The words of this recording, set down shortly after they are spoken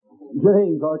Good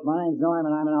evening, Coach. My name's Norm, and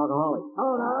I'm an alcoholic.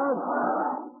 Hello,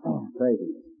 Norm.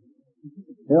 Crazy.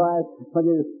 You know, when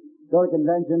you go to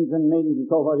conventions and meetings and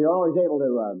so forth, you're always able to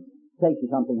take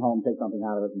something home, take something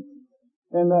out of it.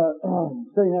 And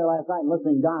sitting there last night and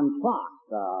listening to Don Fox,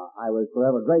 I was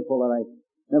forever grateful that I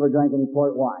never drank any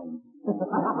port wine. And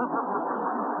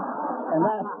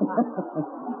that...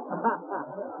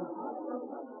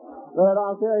 But in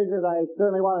all seriousness, I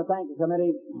certainly want to thank the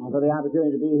committee for the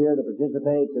opportunity to be here, to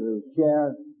participate, to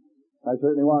share. I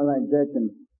certainly want to thank Dick and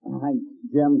thank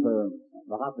Jim for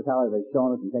the hospitality they've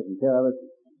shown us and taking care of us.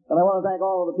 And I want to thank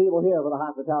all of the people here for the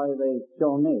hospitality they've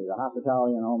shown me. The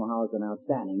hospitality in Omaha has been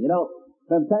outstanding. You know,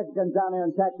 them Texans down there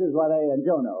in Texas, well, and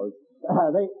Joe knows,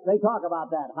 they talk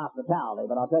about that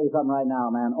hospitality, but I'll tell you something right now,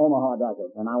 man, Omaha does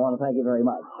it, and I want to thank you very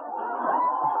much.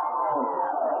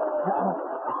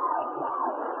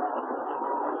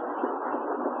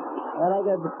 And I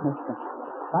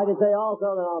could say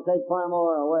also that I'll take far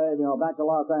more away, back to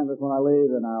Los Angeles when I leave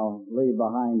than I'll leave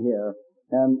behind here.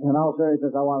 And in all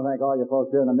seriousness, I want to thank all you folks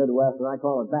here in the Midwest, and I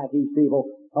call it back east people.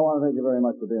 I want to thank you very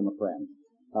much for being my friend.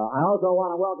 I also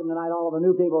want to welcome tonight all of the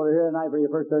new people that are here tonight for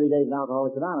your first 30 days in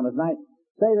Alcoholics Anonymous. And I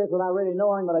say this without really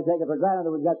knowing, but I take it for granted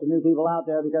that we've got some new people out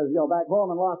there because, back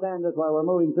home in Los Angeles while we're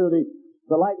moving through the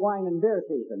light wine and beer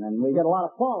season, and we get a lot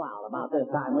of fallout about this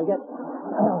time. We get...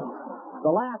 The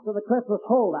last of the Christmas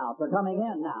holdouts are coming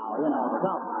in now,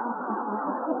 So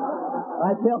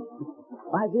I feel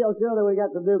sure that we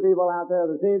got some new people out there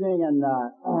this evening, and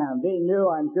being new,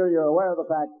 I'm sure you're aware of the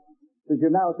fact that you've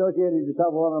now associated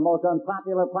yourself with one of the most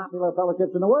unpopular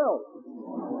fellowships in the world.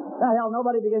 Hell,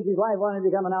 nobody begins his life wanting to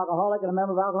become an alcoholic and a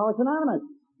member of Alcoholics Anonymous.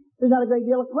 There's not a great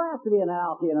deal of class to be an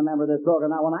alkie and a member of this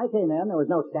program. Now, when I came in, there was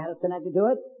no status connected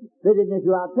to it. They didn't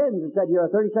issue out pins that said you're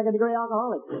a 32nd degree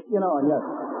alcoholic, and you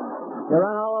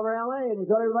run all over L.A. and you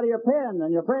showed everybody your pin,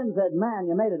 and your friend said, "Man,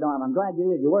 you made it, Norm. I'm glad you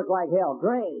did. You worked like hell.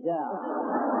 Great, yeah."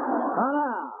 Oh,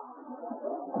 no.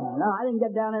 No, I didn't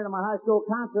get down there to my high school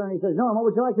concert, and he says, "Norm, what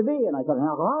would you like to be?" And I said, "An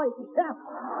alcoholic." Yeah.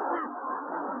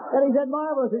 And he said,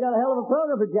 "Marvelous. We got a hell of a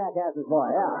program for jackasses,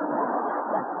 boy." Yeah.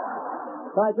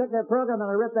 So I took that program and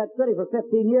I ripped that city for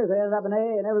 15 years. I ended up in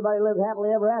AA, and everybody lived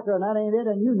happily ever after, and that ain't it,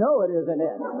 and you know it isn't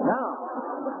it. No.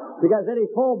 Because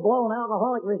any full-blown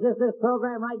alcoholic resists this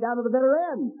program right down to the bitter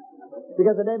end.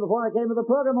 Because the day before I came to the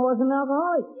program, I wasn't an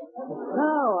alcoholic.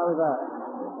 No, I was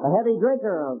a heavy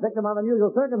drinker, a victim of unusual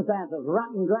circumstances,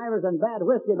 rotten drivers, and bad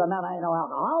whiskey, but man, I ain't no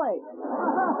alcoholic.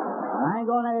 I ain't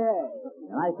going to AA.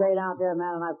 And I stayed out there,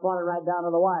 man, and I fought it right down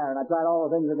to the wire, and I tried all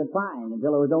the things I could find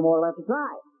until there was no more left to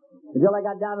try. Until I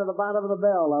got down to the bottom of the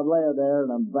barrel, I'd lay there,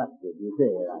 and I'm busted, you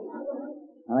see.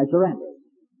 And I surrendered.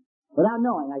 Without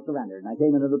knowing, I surrendered, and I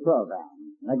came into the program,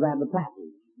 and I grabbed the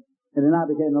package, and it now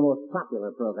became the most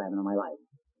popular program in my life.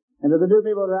 And to the new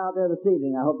people that are out there this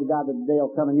evening, I hope to God that the day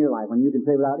will come in your life when you can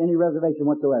say without any reservation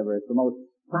whatsoever, it's the most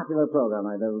popular program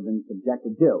I've ever been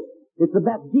subjected to. It's the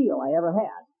best deal I ever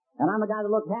had. And I'm a guy that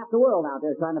looked half the world out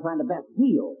there trying to find the best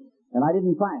deal. And I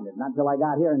didn't find it, not until I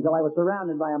got here, until I was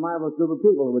surrounded by a marvelous group of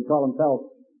people who would call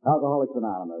themselves Alcoholics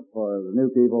Anonymous. For the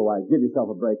new people, why, give yourself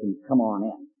a break and come on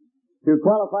in. To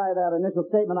qualify that initial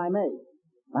statement I made,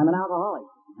 I'm an alcoholic,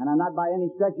 and I'm not by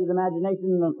any stretch of the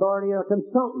imagination an authority or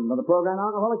consultant of the program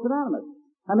Alcoholics Anonymous.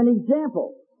 I'm an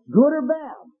example, good or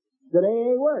bad, that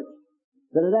AA works,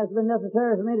 that it hasn't been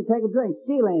necessary for me to take a drink,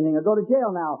 steal anything, or go to jail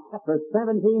now for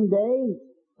 17 days,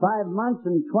 5 months,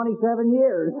 and 27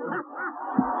 years.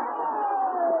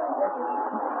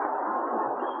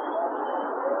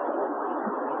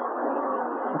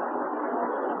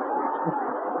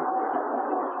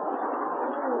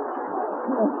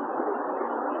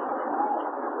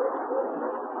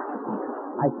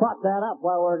 I thought that up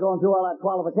while we were going through all that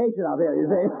qualification out here, you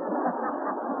see.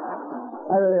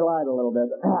 I really lied a little bit.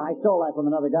 I stole that from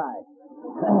another guy.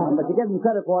 But you give him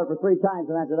credit for it for 3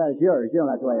 times, and after that it's yours. You know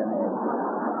that's the way it is.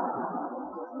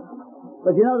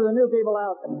 But to the new people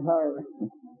out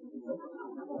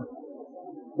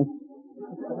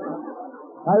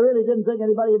I really didn't think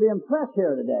anybody would be impressed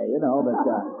here today, but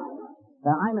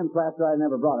I'm impressed, or I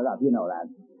never brought it up. You know that.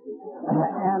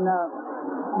 And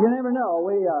you never know.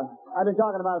 I've been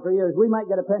talking about it for years. We might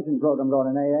get a pension program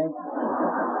going in AA.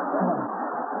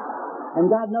 And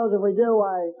God knows if we do,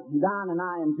 why, Don and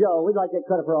I and Joe, we'd like to get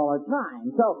credit for all our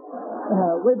time. So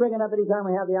we bring it up anytime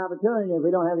we have the opportunity. If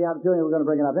we don't have the opportunity, we're going to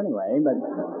bring it up anyway. But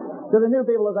to the new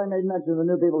people, as I made mention, the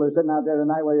new people who are sitting out there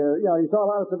tonight, where you saw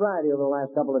a lot of sobriety over the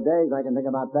last couple of days. I can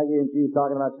think about Peggy, and she's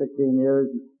talking about 16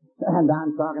 years. And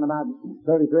Don's talking about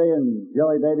 33, and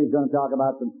Joey Baby's going to talk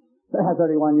about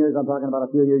 31 years. I'm talking about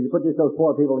a few years. You put just those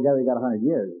 4 people together, you got 100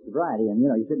 years of sobriety. And,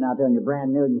 you're sitting out there and you're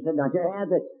brand new, and you're sitting out your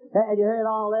hands. And you heard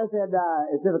all this, and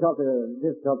it's difficult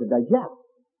to digest.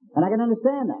 And I can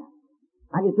understand that.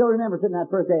 I can still remember sitting in that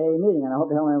first AA meeting, and I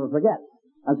hope the hell I never forget.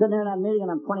 I'm sitting there in that meeting,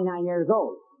 and I'm 29 years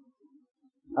old.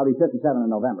 I'll be 57 in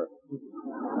November.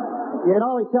 You can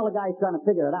always tell a guy's trying to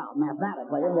figure it out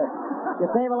mathematically. You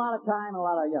save a lot of time and a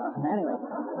lot of, anyway.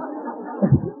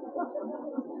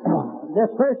 This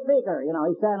first speaker,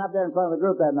 he's standing up there in front of the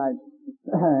group that night,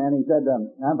 and he said,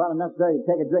 I found it necessary to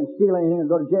take a drink, steal anything, and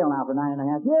go to jail now for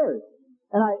 9.5 years.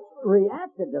 And I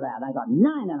reacted to that, and I thought,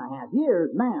 9.5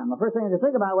 years? Man, the first thing I could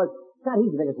think about was, God,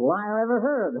 he's the biggest liar I ever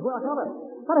heard. Well, how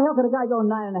the hell could a guy go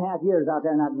 9.5 years out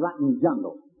there in that rotten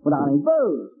jungle without any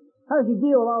booze? How does he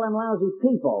deal with all them lousy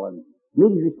people and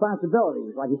meet his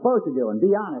responsibilities like he's supposed to do and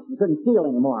be honest and couldn't steal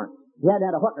anymore? He hadn't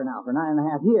had a hooker now for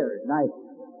 9.5 years, and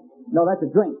no, that's a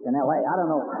drink in L.A. I don't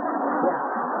know. Yeah.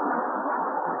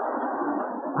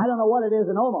 I don't know what it is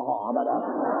in Omaha, but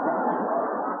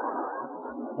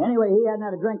anyway, he hadn't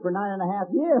had a drink for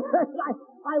 9.5 years.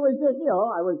 I was just,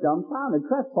 I was dumbfounded,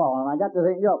 crestfallen. I got to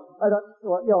think,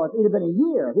 if he'd have been a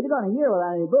year, if he'd have gone a year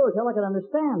without any booze, hell, I could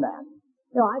understand that.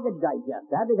 I could digest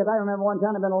that because I remember one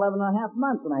time it'd been 11.5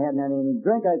 months when I hadn't had any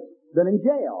drink. I'd been in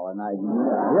jail, and I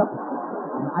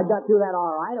got through that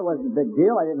all right. It wasn't a big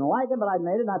deal. I didn't like it, but I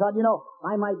made it, and I thought,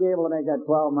 I might be able to make that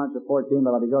 12 months or 14,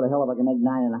 but I'll be go to hell if I can make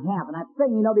 9.5. And that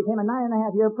thing, became a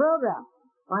 9.5-year program.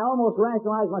 I almost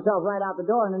rationalized myself right out the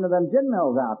door and into them gin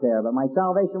mills out there, but my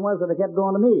salvation was that I kept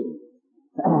going to meetings.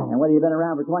 And whether you've been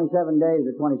around for 27 days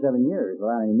or 27 years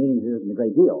without any meetings isn't a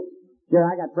great deal. Sure,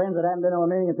 I got friends that haven't been to a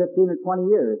meeting in 15 or 20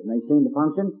 years, and they seem to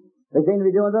function. They seem to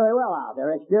be doing very well out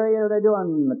there. Exterior, they're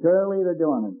doing. Materially, they're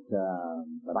doing it.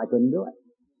 But I couldn't do it.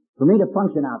 For me to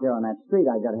function out there on that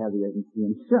street, I've got to have the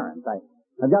insurance.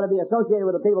 I've got to be associated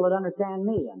with the people that understand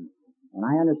me, and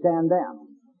I understand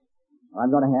them. If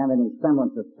I'm going to have any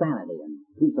semblance of sanity and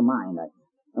peace of mind,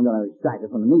 I'm going to extract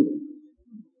it from the meeting.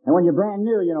 And when you're brand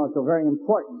new, it's so very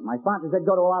important. My sponsor said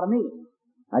go to a lot of meetings.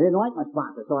 I didn't like my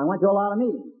sponsor, so I went to a lot of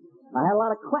meetings. I had a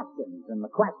lot of questions, and the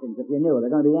questions, if you knew,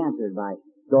 they're going to be answered by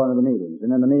going to the meetings.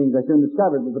 And in the meetings, I soon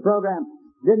discovered that the program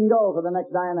didn't go for the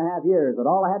next 9.5 years, but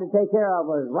all I had to take care of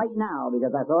was right now,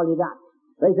 because that's all you got.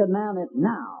 They said, man, it's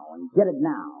now, and get it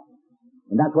now.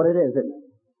 And that's what it is, isn't it?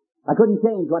 I couldn't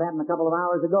change what happened a couple of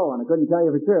hours ago, and I couldn't tell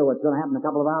you for sure what's going to happen a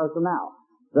couple of hours from now.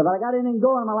 So if I got anything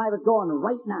going in my life, it's going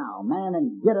right now, man,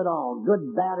 and get it all,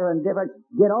 good, bad, or indifferent.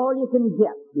 Get all you can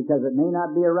get, because it may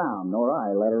not be around, nor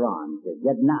I later on. So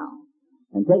get now.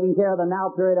 And taking care of the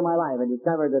now period of my life, I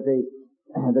discovered that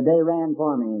the day ran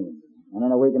for me, and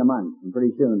in a week and a month, and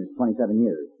pretty soon it's 27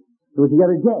 years. It was the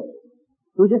other day.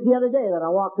 It was just the other day that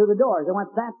I walked through the doors. It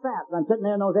went that fast, and I'm sitting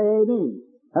there in those AA meetings,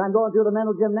 and I'm going through the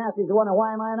mental gymnastics and wondering,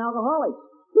 why am I an alcoholic?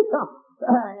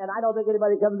 And I don't think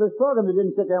anybody comes to this program that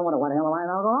didn't sit there and wonder, why the hell am I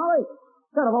an alcoholic?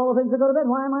 Out of all the things that go to bed,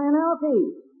 why am I an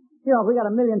alkie? If we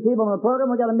got 1 million people in the program,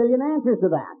 we got 1 million answers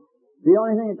to that. The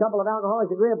only thing a couple of alcoholics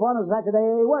agree upon is the fact that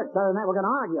AA works. Other than that, we're going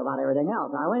to argue about everything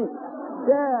else, aren't we?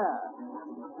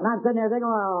 Yeah. And I'm sitting there thinking,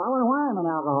 well, I wonder why I'm an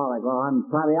alcoholic. Well, I'm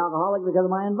probably alcoholic because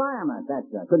of my environment.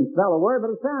 Couldn't spell a word,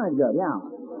 but it sounded good, yeah.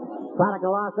 Product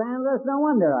of Los Angeles, no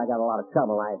wonder I got a lot of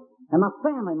trouble. And my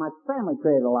family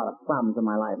created a lot of problems in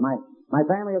my life. My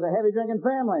family was a heavy drinking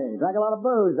family. Drank a lot of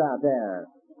booze out there.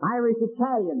 Irish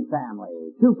Italian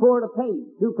family. Too poor to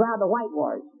paint. Too proud to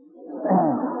whitewash.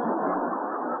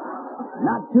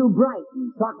 Not too bright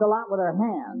and talked a lot with her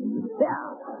hands.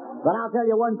 Yeah. But I'll tell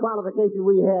you one qualification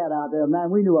we had out there, man.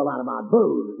 We knew a lot about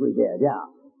booze. We did, yeah.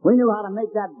 We knew how to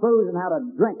make that booze and how to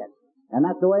drink it. And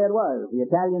that's the way it was. The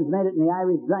Italians made it and the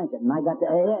Irish drank it. And I got to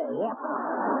AA, yeah.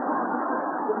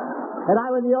 And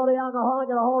I was the only alcoholic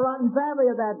in the whole rotten family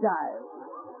at that time.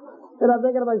 And I'm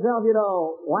thinking to myself,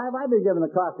 why have I been given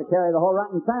the cross to carry the whole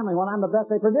rotten family when I'm the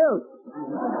best they produce?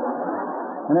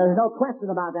 And there's no question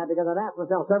about that, because I've asked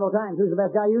myself several times, who's the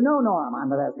best guy? You know, Norm, I'm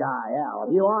the best guy. Yeah, well,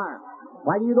 if you are,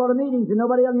 why do you go to meetings and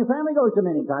nobody on your family goes to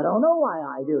meetings? I don't know why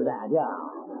I do that, yeah.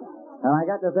 And I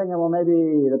got to thinking, well,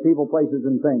 maybe the people, places,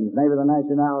 and things, maybe the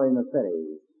nationality and the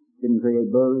city didn't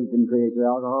create booze, didn't create the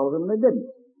alcoholism, and they didn't.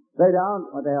 They don't.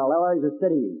 What the hell? LA's a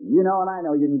city. You know and I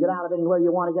know you can get out of anywhere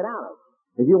you want to get out of.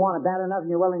 If you want it bad enough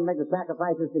and you're willing to make the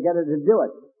sacrifices together to do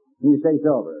it, you stay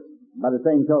sober. By the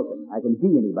same token, I can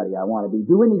be anybody I want to be,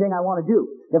 do anything I want to do.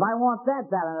 If I want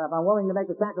that bad enough, I'm willing to make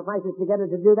the sacrifices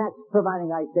together to do that,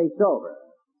 providing I stay sober.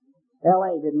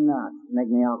 L.A. did not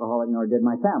make me alcoholic, nor did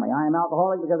my family. I am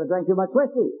alcoholic because I drank too much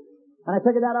whiskey. And I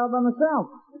figured that out by myself.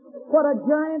 What a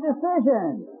giant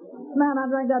decision! Man,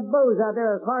 I drank that booze out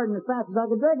there as hard and as fast as I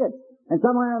could drink it. And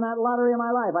somewhere in that lottery of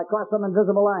my life, I crossed some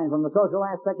invisible line from the social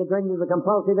aspect of drinking to the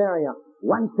compulsive area.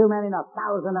 One's too many and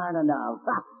 1,000 aren't enough.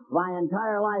 My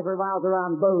entire life revolves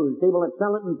around booze. People that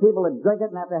sell it and people that drink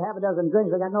it, and after half a dozen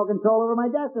drinks, I got no control over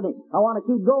my destiny. I want to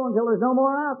keep going until there's no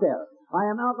more out there. I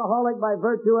am alcoholic by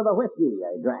virtue of the whiskey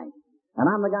I drank. And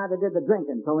I'm the guy that did the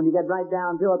drinking. So when you get right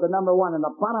down to it, the number one and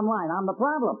the bottom line, I'm the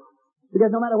problem.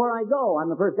 Because no matter where I go,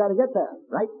 I'm the first guy to get there,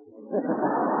 right?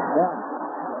 Yeah.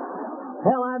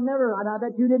 Hell, I've never, and I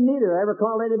bet you didn't either, ever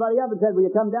called anybody up and said, will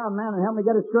you come down, man, and help me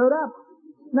get it screwed up?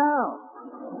 No.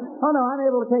 Oh, no, I'm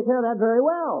able to take care of that very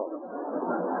well.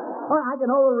 Or I can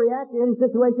overreact to any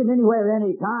situation, anywhere,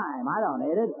 any time. I don't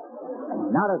need it.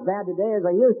 Not as bad today as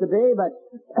I used to be, but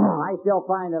I still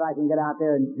find that I can get out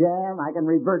there and jam. I can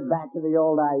revert back to the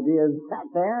old ideas back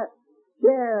there.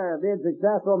 Sure, being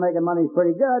successful, making money's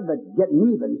pretty good, but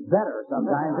getting even's better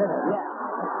sometimes, isn't it? Yeah.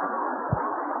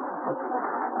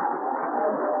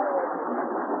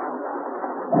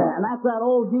 And that's that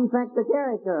old defect of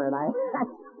character, and I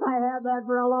had that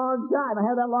for a long time. I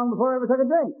had that long before I ever took a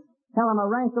drink. Hell, I'm a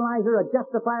rationalizer, a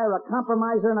justifier, a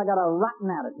compromiser, and I got a rotten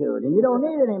attitude, and you don't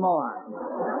need it anymore.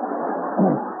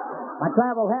 I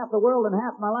traveled half the world and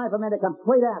half my life I made a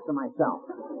complete ass of myself.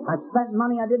 I spent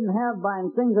money I didn't have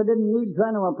buying things I didn't need,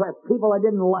 trying to impress people I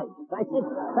didn't like.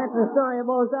 That's the story of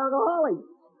most alcoholics.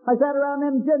 I sat around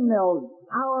them gin mills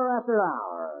hour after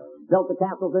hour, built the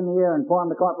castles in the air and formed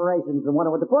the corporations and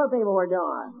wondered what the poor people were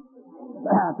doing.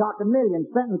 Talked to millions,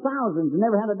 spent in thousands, and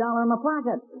never had a dollar in my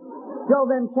pocket. Drove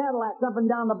them Cadillacs up and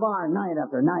down the bar night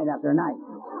after night after night.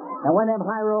 And when them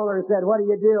high rollers said, what do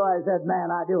you do? I said, man,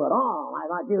 I do it all. I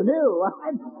thought you knew.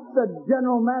 I'm the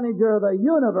general manager of the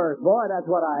universe, boy. That's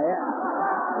what I am.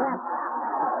 Yes.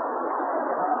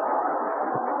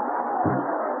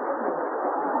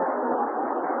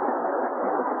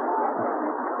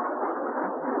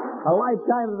 A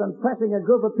lifetime of impressing a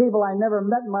group of people I never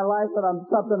met in my life that I'm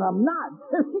something I'm not.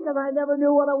 Because I never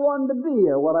knew what I wanted to be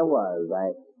or what I was.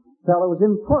 I felt it was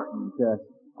important to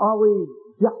always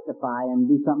justify and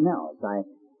be something else. I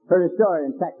heard a story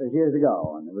in Texas years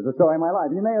ago, and it was a story of my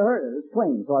life. And you may have heard it. It's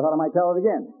clean, so I thought I might tell it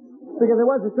again. Because it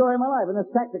was the story of my life. And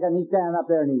this Texican, he's standing up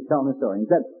there and he's telling the story. He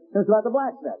said, it's about the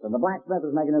blacksmith, and the blacksmith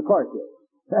is making his horseshoe.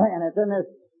 And it's in this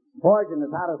forge, and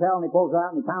it's hot as hell, and he pulls it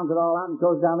out, and he pounds it all out, and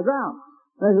throws it down the ground.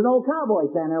 And there's an old cowboy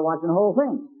standing there watching the whole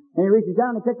thing. And he reaches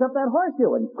down and picks up that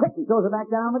horseshoe, and quick, he throws it back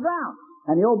down on the ground.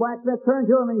 And the old blacksmith turned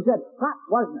to him and he said, hot,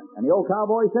 wasn't it? And the old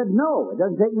cowboy said, no, it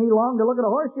doesn't take me long to look at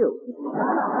a horseshoe.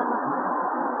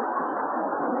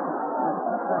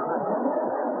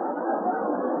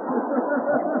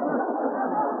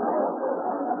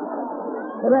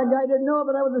 And that guy didn't know it,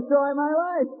 but that was the story of my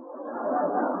life.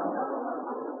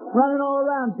 Running all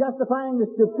around, justifying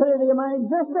the stupidity of my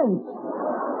existence.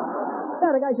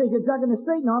 Yeah, the guy says, you're drugging the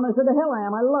street. No, I said, the hell I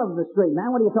am. I love the street,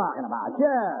 man. What are you talking about?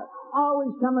 Sure.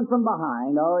 Always coming from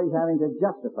behind, always having to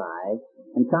justify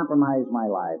and compromise my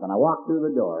life. And I walked through the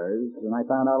doors, and I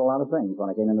found out a lot of things when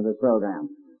I came into this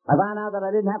program. I found out that I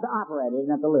didn't have to operate. I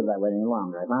didn't have to live that way any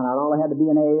longer. I found out all I had to be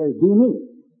in AA is be me.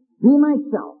 Be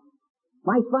myself.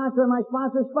 My sponsor and my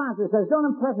sponsor's sponsor says, don't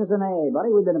impress us in AA,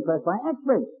 buddy. We've been impressed by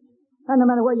experts. And no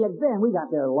matter where you've been, we got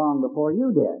there long before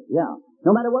you did. Yeah.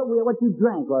 No matter what you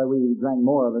drank, well, we drank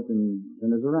more of it than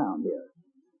is around here.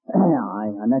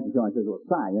 Yeah, I mentioned to him, I said, well,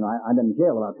 Si, I've been in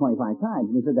jail about 25 times.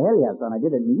 And he said, the hell you have, son, I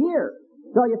did it in a year.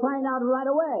 So you find out right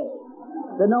away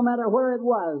that no matter where it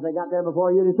was, they got there before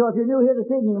you did. So if you're new here this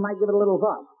evening, you might give it a little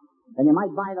thought. And you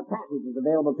might buy the packages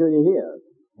available to you here.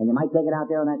 And you might take it out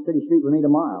there on that city street with me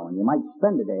tomorrow. And you might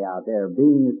spend a day out there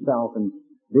being yourself and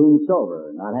being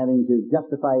sober, not having to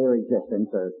justify your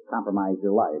existence or compromise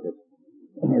your life. It's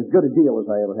as good a deal as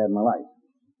I ever had in my life.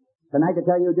 Tonight to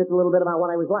tell you just a little bit about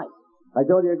what I was like. I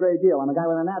told you a great deal. I'm a guy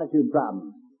with an attitude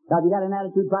problem. Now, if you got an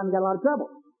attitude problem, you got a lot of trouble.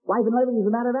 Life and living is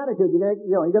a matter of attitude. You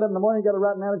get up in the morning, you got a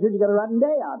rotten attitude, you got a rotten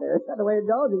day out there. That's the way it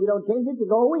goes. If you don't change it, you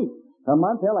go a week, a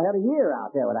month. Hell, I had a year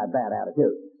out there with that bad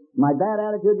attitude. My bad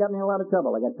attitude got me in a lot of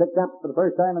trouble. I got picked up for the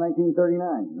first time in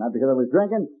 1939. Not because I was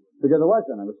drinking, because I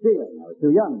wasn't. I was stealing. I was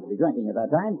too young to be drinking at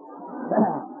that time.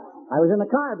 I was in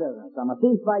the car business. I'm a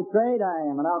thief by trade.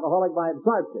 I am an alcoholic by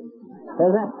absorption.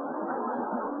 It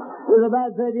was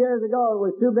about 10 years ago. It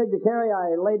was too big to carry.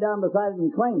 I laid down beside it and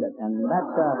claimed it. And that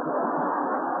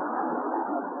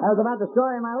was about the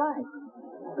story of my life.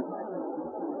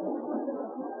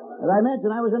 As I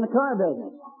mentioned, I was in the car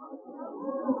business.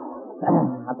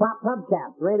 I popped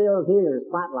hubcaps, radios, heaters,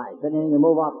 spotlights, anything to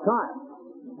move off the car.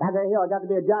 After I got to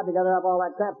be a job to gather up all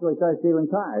that crap, so we started stealing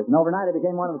cars. And overnight, I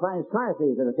became one of the finest car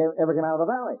thieves that ever came out of the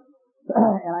valley.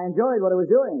 And I enjoyed what I was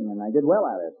doing, and I did well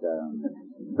at it.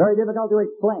 Very difficult to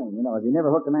explain. If you never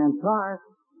hooked a man's car,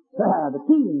 the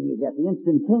feeling you get, the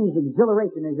instantaneous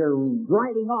exhilaration as you're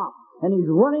riding off, and he's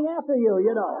running after you,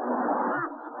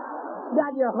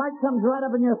 God, your heart comes right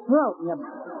up in your throat, and you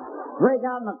break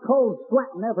out in a cold sweat,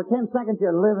 and there for 10 seconds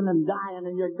you're living and dying,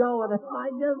 and you're going. And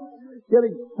I just get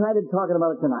excited talking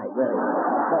about it tonight, really.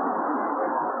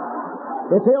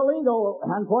 It's illegal,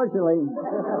 unfortunately.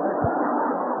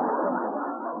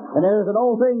 And there's an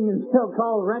old thing still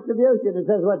called retribution. It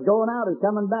says what's going out is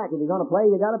coming back. If you're going to play,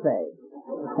 you got to pay.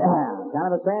 Kind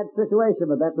of a sad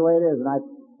situation, but that's the way it is, and I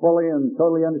fully and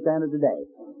totally understand it today.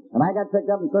 When I got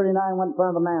picked up in 39, went in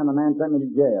front of the man sent me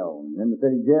to jail. In the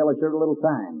city jail, I served a little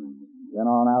time. Then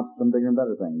on out some bigger and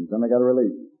better things. Then I got a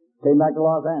release. Came back to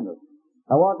Los Angeles.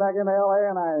 I walked back into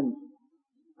L.A., and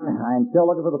I'm still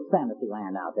looking for the fantasy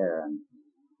land out there, and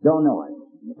don't know it.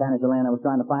 The fantasy land I was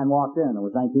trying to find walked in. It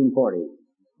was 1940.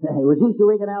 It was Easter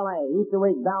week in L.A., Easter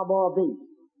week, Balboa Beach,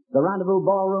 the Rendezvous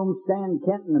Ballroom, Stan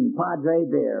Kenton, and Padre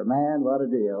beer. Man, what a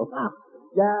deal.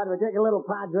 God, we take a little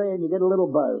Padre and you get a little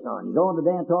buzz on. You go in the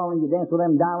dance hall and you dance with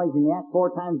them dollies and you act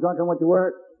 4 times drunk on what you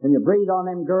were, and you breathe on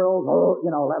them girls. Oh,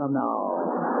 let them know.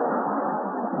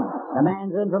 The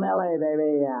man's in from L.A.,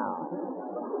 baby,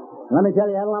 yeah. Let me tell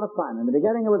you, I had a lot of fun. In the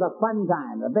beginning, it was a fun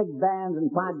time. The big bands and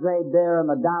Padre beer and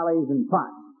the dollies and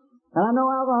fun. And I'm no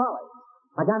alcoholic.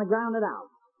 I kind of ground it out.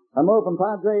 I moved from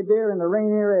Padre beer into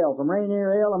Rainier Ale. From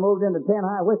Rainier Ale, I moved into 10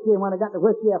 High whiskey, and when I got to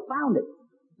whiskey, I found it.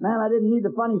 Man, I didn't need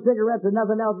the funny cigarettes or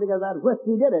nothing else because that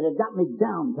whiskey did it. It got me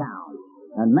downtown.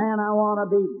 And man, I want to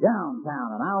be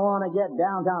downtown, and I want to get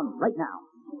downtown right now.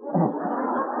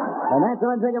 And that's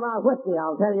one thing about whiskey,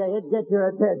 I'll tell you, it gets your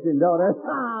attention, don't it?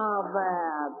 Oh,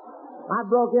 man. I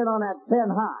broke in on that 10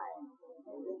 High.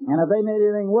 And if they made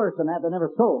anything worse than that, they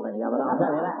never sold any of it, I'll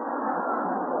tell you that.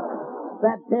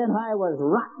 That 10 High was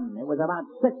rotten. It was about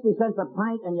 60 cents a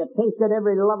pint, and you tasted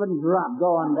every loving drop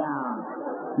going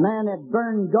down. Man, it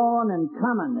burned going and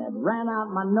coming. It ran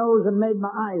out my nose and made my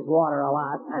eyes water a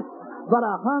lot. But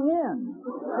I hung in.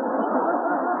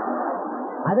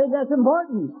 I think that's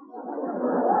important.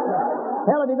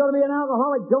 Hell, if you're going to be an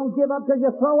alcoholic, don't give up because you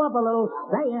throw up a little.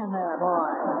 Stay in there, boy.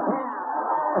 Yeah.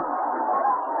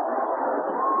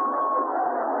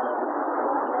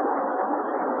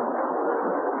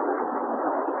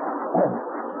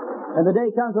 And the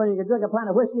day comes when you can drink a pint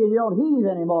of whiskey and you don't heave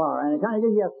anymore, and it kind of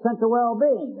gives you a sense of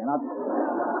well-being. And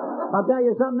I'll tell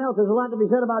you something else. There's a lot to be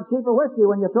said about cheaper whiskey.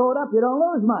 When you throw it up, you don't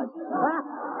lose much.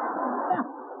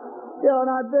 In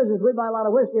our business, we buy a lot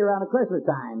of whiskey around the Christmas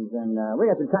times, and we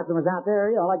got some customers out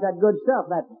there, like that good stuff.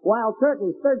 That Wild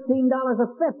Turkey's $13 a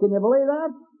fifth. Can you believe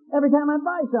that? Every time I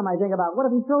buy some, I think about,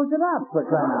 what if he throws it up, for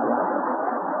crying out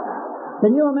loud?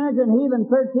 Can you imagine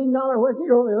heaving $13 whiskey?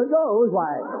 Oh, here it goes.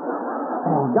 Why?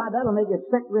 Oh, God, that'll make you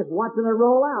sick just watching it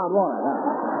roll out, won't it?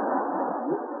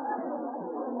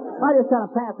 I just kind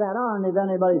of pass that on, and if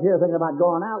anybody's here thinking about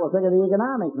going out, well, think of the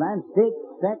economics, man. Stick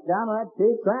down to that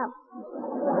cheap crap.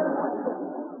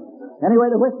 Anyway,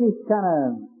 the whiskey's kind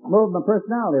of moved my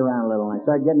personality around a little, and I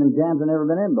started getting in jams I've never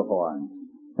been in before. And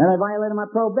then I violated my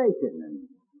probation,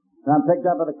 and I'm picked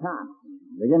up by the cops.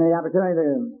 They give me the opportunity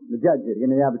the judge did, give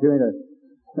me the opportunity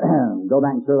to go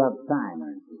back and serve out the time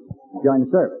or join the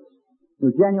service. It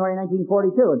was January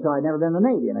 1942, and so I'd never been in the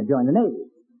Navy, and I joined the Navy.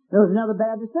 It was another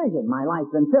bad decision. My life's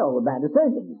been filled with bad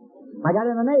decisions. I got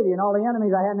in the Navy, and all the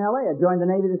enemies I had in L.A. had joined the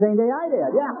Navy the same day I did.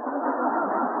 Yeah.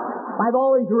 I've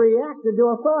always reacted to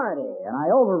authority, and I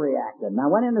overreacted. And I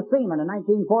went into seaman in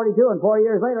 1942, and 4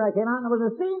 years later I came out and I was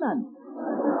a seaman.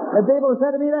 And people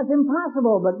said to me, that's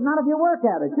impossible, but not if you work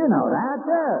at it. You know that,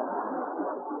 sure.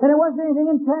 And it wasn't anything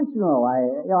intentional.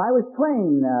 I was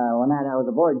trained when I was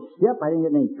aboard ship. I didn't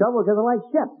get in any trouble because I like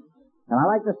ships. And I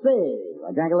like the sea.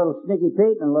 I drank a little Sneaky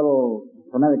Pete and a little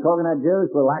fermented coconut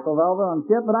juice, a little Aquavelva on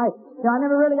ship, but I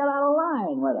never really got out of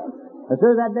line with it. As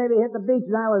soon as that baby hit the beach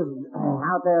and I was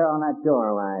out there on that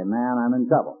shore, why, man, I'm in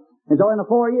trouble. And so in the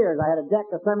 4 years, I had a deck,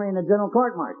 a summary, and a general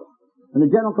court-martial. And the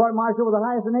general court-martial was the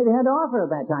highest the Navy had to offer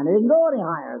at that time. They didn't go any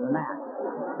higher than that.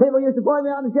 People used to point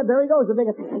me on the ship. There he goes, the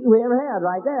biggest we ever had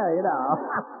right there,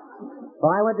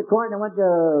 Well, I went to court and I went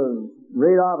to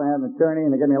read off. I had an attorney,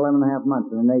 and they gave me 11 and a half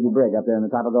months in the Navy brig up there in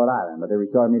the top of Goat Island. But they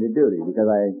restored me to duty because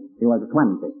he went for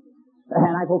clemency.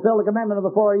 And I fulfilled the commitment of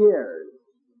the 4 years.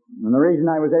 And the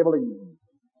reason I was able to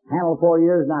handle 4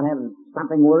 years, not have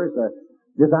something worse, a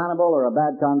dishonorable or a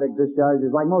bad conduct discharge,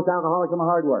 is like most alcoholics, I'm a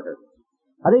hard worker.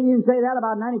 I think you can say that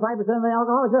about 95% of the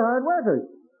alcoholics are hard workers.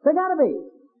 They gotta be.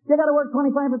 You gotta work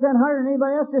 25% harder than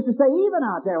anybody else just to stay even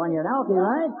out there when you're an alky,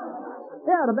 right?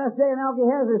 Yeah, the best day an alky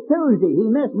has is Tuesday. He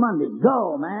missed Monday.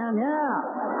 Go, man, yeah.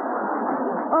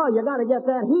 Oh, you gotta get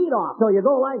that heat off, so you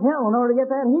go like hell in order to get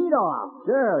that heat off.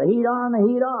 Sure, the heat on, the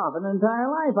heat off, an entire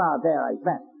life out there I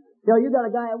spent. So you got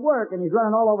a guy at work, and he's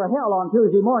running all over hell on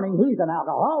Tuesday morning. He's an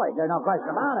alcoholic. There's no question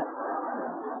about it.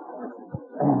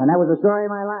 And that was the story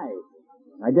of my life.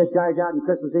 I discharged out on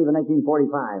Christmas Eve in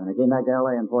 1945, and I came back to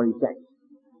L.A. in 46.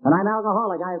 And I'm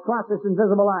alcoholic. I have crossed this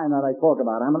invisible line that I spoke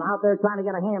about. I'm out there trying to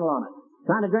get a handle on it.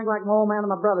 Trying to drink like my old man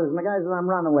and my brothers and the guys that I'm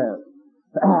running with.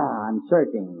 I'm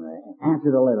searching the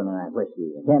answer to living in that whiskey.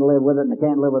 I can't live with it, and I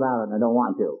can't live without it, and I don't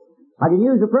want to. I can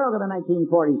use the program in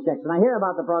 1946, and I hear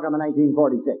about the program in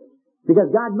 1946.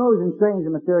 Because God moves in strange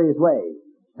and mysterious ways.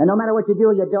 And no matter what you do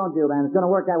or you don't do, man, it's going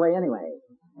to work that way anyway.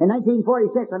 In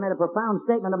 1946, I made a profound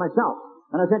statement to myself.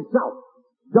 And I said, so,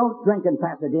 don't drink in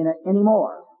Pasadena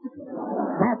anymore.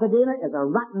 Pasadena is a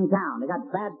rotten town. They got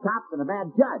bad cops and a bad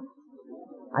judge.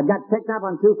 I got picked up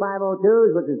on 2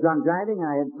 502s, which is drunk driving.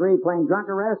 I had 3 plain drunk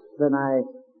arrests, and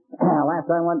last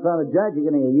time I went in front of the judge, he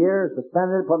gave me a year,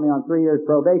 suspended, put me on 3 years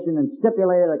probation, and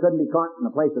stipulated I couldn't be caught in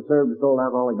a place that served or sold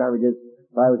alcoholic beverages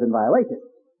if I was in violation.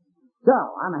 So,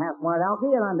 I'm a half-smart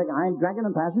alky, and I'm drinking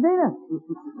in Pasadena.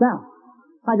 Now,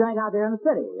 I drank out there in the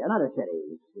city, in other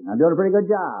cities. I'm doing a pretty good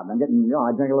job. I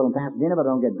drink a little in Pasadena, but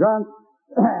I don't get drunk.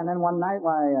 And then one night,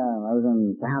 I was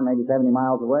in town maybe 70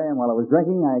 miles away, and while I was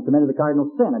drinking, I committed the cardinal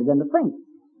sin. I began to think.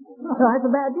 So that's a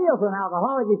bad deal for an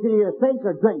alcoholic. You should either think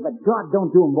or drink, but God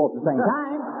don't do them both at the same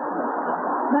time.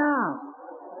 Now,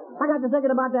 I got to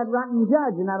thinking about that rotten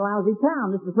judge in that lousy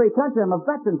town. This is a free country. I'm a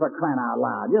veteran, for crying out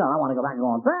loud. I want to go back and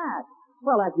go on fast.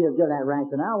 Well, after you give that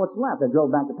rationale, what's left? I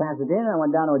drove back to Pasadena. I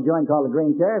went down to a joint called the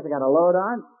Green Terrace. I got a load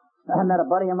on. I met a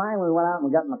buddy of mine. We went out and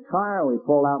we got in the car. We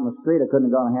pulled out in the street. I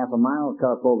couldn't have gone a half a mile. The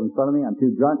car pulled in front of me. I'm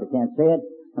too drunk. I can't see it.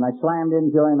 And I slammed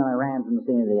into him and I ran from the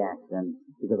scene of the accident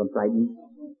because I'm frightened.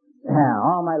 Yeah,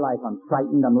 all my life I'm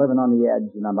frightened. I'm living on the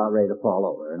edge and I'm about ready to fall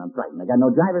over. And I'm frightened. I got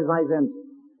no driver's license.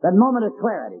 That moment of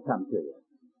clarity comes to you.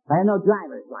 I have no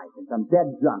driver's license. I'm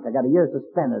dead drunk. I got a year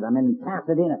suspended. I'm in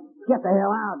Pasadena. Get the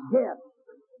hell out. Get.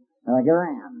 And I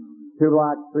ran. 2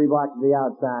 blocks, 3 blocks to the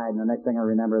outside, and the next thing I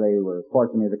remember, they were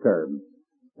forcing me to the curb.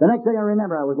 The next thing I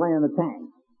remember, I was laying in the tank.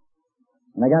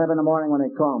 And I got up in the morning when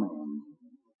they called me,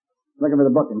 looking for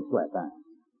the booking slip,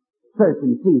 search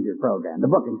and seizure program, the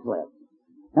booking slip.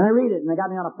 And I read it, and they got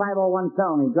me on a 501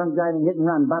 felony, drunk driving, hit and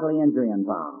run, bodily injury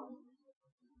involved.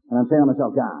 And I'm saying to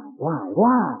myself, God,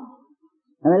 why?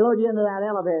 And they load you into that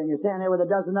elevator, and you're standing there with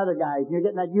a dozen other guys, and you're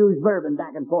getting that used bourbon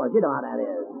back and forth. You know how that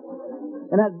is.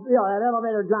 And that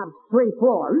elevator drops 3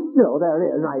 floors. There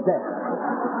it is, right there.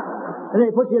 And they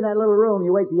put you in that little room.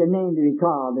 You wait for your name to be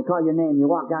called. They call your name.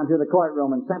 You walk down through the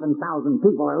courtroom, and 7,000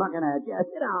 people are looking at you.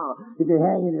 If you're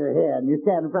hanging your head, and you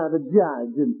stand in front of the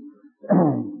judge, and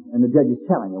and the judge is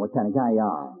telling you what kind of guy you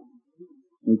are.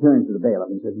 And he turns to the bailiff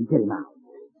and says, "Get him out."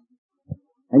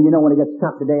 And when it gets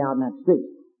tough today out in that street,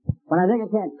 when I think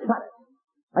I can't cut it,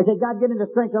 I say, God, give me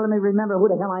the strength to let me remember who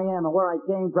the hell I am and where I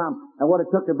came from and what it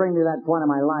took to bring me to that point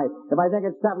in my life. If I think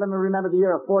it's tough, let me remember the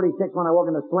year of 46 when I woke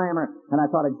in the slammer and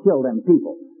I thought I'd kill them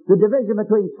people. The division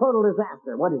between total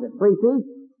disaster, what is it, 3 feet?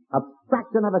 A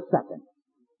fraction of a second.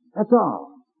 That's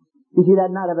all. You see,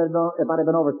 that night, if I'd have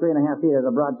been over 3.5 feet as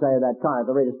a broadside of that car at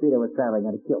the rate of speed I was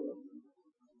traveling, I'd have killed them.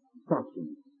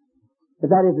 Fraction. If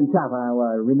that isn't tough,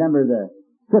 I'll remember the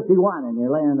 51 and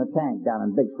you're laying in the tank down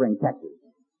in Big Spring, Texas.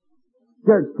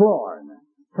 Dirt floor, and the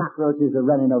cockroaches are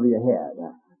running over your head.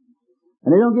 And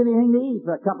they don't give you anything to eat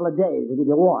for a couple of days. They give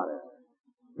you water.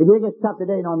 If you think it's tough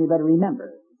today, Norm, you better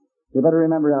remember. You better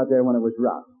remember out there when it was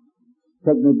rough.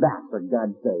 Take me back, for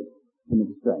God's sake. Give me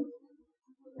the strength.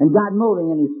 And God moving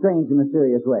in these strange and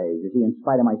mysterious ways. You see, in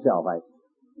spite of myself, I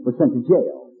was sent to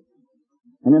jail.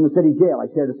 And in the city jail, I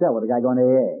shared a cell with a guy going to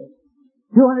AA.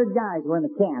 200 guys were in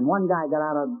the can. One guy got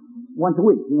out of once a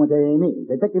week. He went to AA meetings.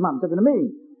 They picked him up and took him to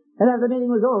meetings. And as the meeting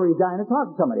was over, he's dying to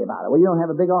talk to somebody about it. Well, you don't have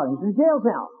a big audience in a jail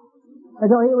cell. And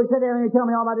so he would sit there and he'd tell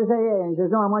me all about this AA. And he says,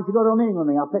 "No, why don't you go to a meeting with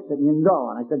me? I'll fix it and you can go."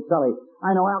 And I said, "Sully,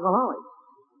 I know alcoholics.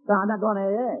 So I'm not going to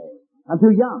AA. I'm too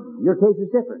young. Your case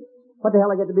is different. What the hell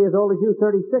I get to be as old as you?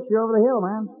 36, you're over the hill,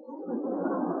 man.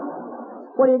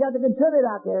 What do you got to contribute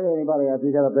out there to anybody after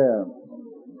you get up there?"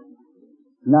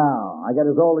 No, I got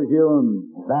as old as you and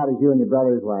as bad as you and your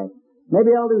brother's way.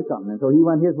 Maybe I'll do something. And so he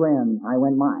went his way and I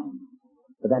went mine.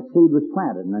 But that seed was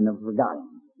planted, and I never forgot him.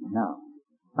 No.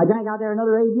 I drank out there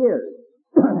another 8 years.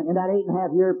 In that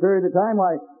 8.5-year period of time,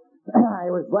 I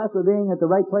was blessed with being at the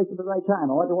right place at the right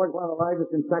time. I went to work for one of the largest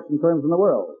construction firms in the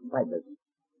world. Like this.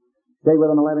 Stayed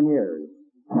with them 11 years.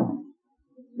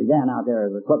 Began out there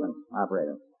as an equipment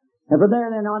operator. And from there,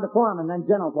 then on to foreman, then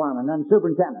general foreman, then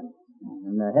superintendent,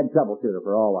 and the head troubleshooter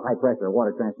for all the high-pressure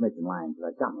water transmission lines of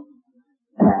that company.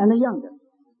 And the youngest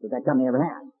that that company ever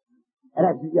had. And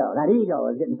that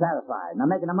ego is getting satisfied. And I'm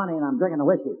making the money and I'm drinking the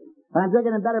whiskey. And I'm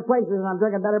drinking in better places and I'm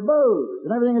drinking better booze.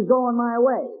 And everything is going my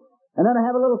way. And then I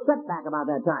have a little setback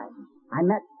about that time. I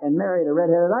met and married a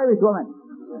red-headed Irish woman.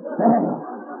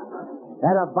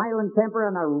 Had a violent temper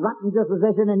and a rotten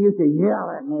disposition and used to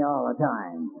yell at me all the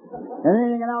time. And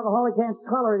anything an alcoholic can't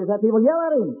tolerate is that people yell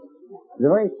at him. He's a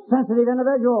very sensitive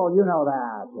individual, you know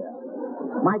that.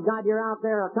 My God, you're out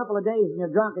there a couple of days and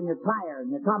you're drunk and you're tired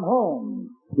and you come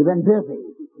home. You've been busy.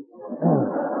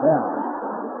 Yeah.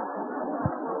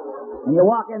 And you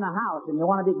walk in the house and you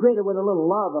want to be greeted with a little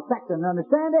love, affection, and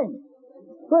understanding.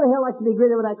 Who the hell likes to be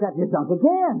greeted with that crap? You're drunk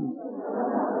again.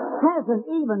 Hasn't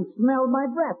even smelled my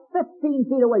breath. 15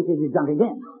 feet away, says you're drunk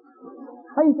again.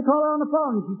 I used to call her on the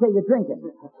phone and she'd say you're drinking.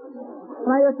 And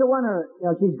I used to wonder,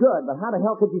 she's good, but how the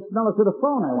hell could she smell it through the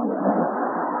phone, I wonder. I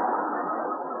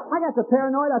got so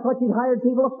paranoid, I thought she'd hired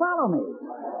people to follow me.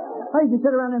 I used to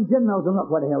sit around in gymnos and look,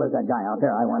 what the hell is that guy out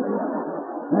there, I wonder.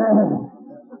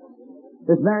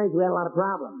 This marriage, we had a lot of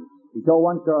problems. You told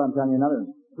one story, I'm telling you another.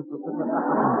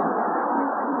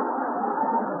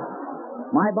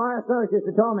 My bar associates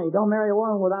had told me, don't marry a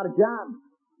woman without a job.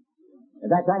 At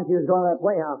that time, she was going to that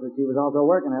playhouse, but she was also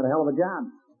working, had a hell of a job.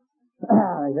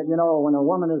 They said, when a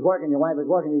woman is working, your wife is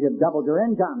working, you get doubled your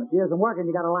income. If she isn't working,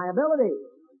 you got a liability.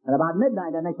 And about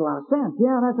midnight, that makes a lot of sense.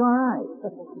 Yeah, that's all right.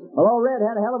 Well, old Red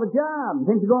had a hell of a job.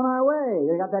 Things were going our way.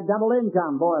 They got that double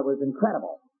income. Boy, it was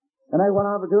incredible. And that went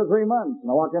on for 2 or 3 months. And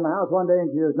I walked in the house one day,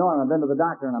 and she says, Norm, I've been to the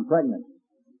doctor, and I'm pregnant.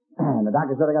 And the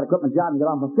doctor said I got to quit my job and get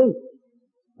off my feet.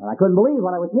 And I couldn't believe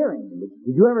what I was hearing.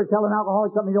 Did you ever tell an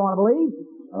alcoholic something you don't want to believe?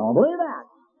 I don't believe that.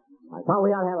 I thought we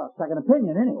ought to have a second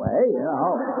opinion anyway,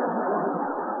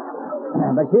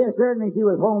 But she assured me she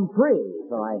was home free.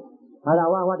 So I thought,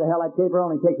 well, what the hell, that taper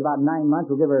only takes about 9 months.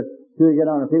 We'll give her till you get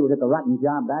on her feet. We'll get the rotten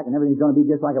job back, and everything's going to be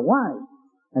just like it was.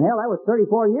 And hell, that was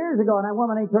 34 years ago, and that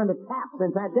woman ain't turned a tap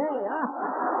since that day, huh?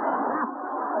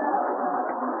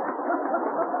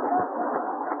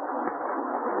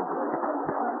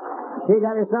 She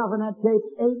got herself in that shape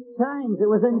 8 times.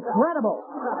 It was incredible.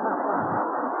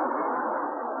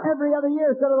 Every other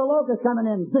year, instead of the locust coming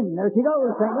in, zing, there she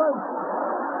goes, St. Luke.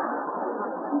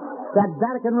 That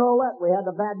Vatican roulette, we had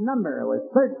the bad number. It was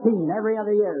 13 every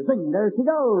other year. Zing, there she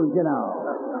goes,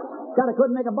 God, I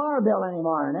couldn't make a bar bill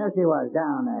anymore, and there she was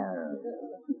down there.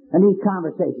 And these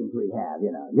conversations we have,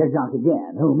 you're drunk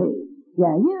again. Who, me?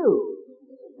 Yeah, you.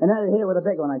 And then here with a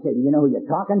big one, I say, do you know who you're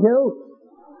talking to?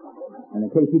 And in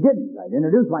case you didn't, I'd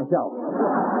introduce myself.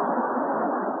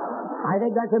 I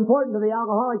think that's important to the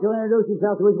alcoholic to introduce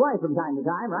himself to his wife from time to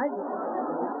time, right?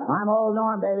 I'm old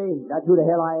Norm, baby. That's who the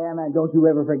hell I am, and don't you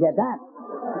ever forget that.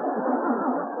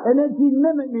 And then she'd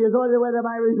mimic me as only the way them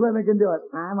Irish women can do it.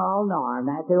 I'm old Norm.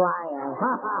 That's who I am.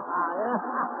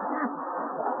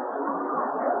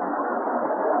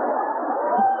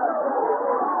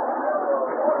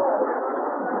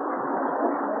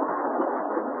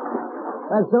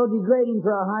 That's so degrading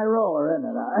for a high roller, isn't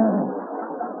it?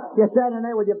 You're standing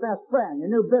there with your best friend, your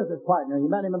new business partner. You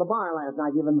met him in the bar last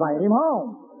night. You've invited him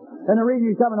home. And the reason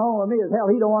he's coming home with me is, hell,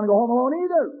 he don't want to go home alone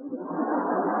either.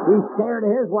 He's scared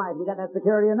of his wife. He got that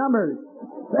security of numbers.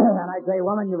 And I say,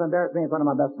 woman, you've embarrassed me in front of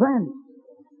my best friend.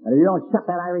 And if you don't shut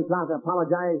that Irish mouth and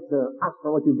apologize to us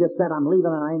for what you just said, I'm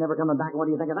leaving and I ain't never coming back. What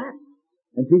do you think of that?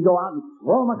 And she'd go out and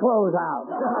throw my clothes out.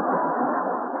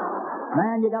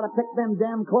 Man, you gotta pick them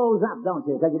damn clothes up, don't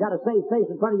you? Because you gotta save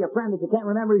face in front of your friend that you can't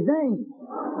remember his name.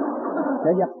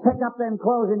 Then you pick up them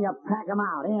clothes and you pack them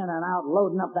out, in and out,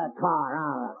 loading up that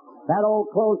car. That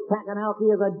old clothes-packing alky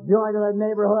is a joy to the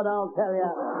neighborhood, I'll tell you.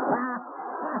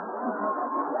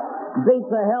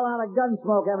 Beats the hell out of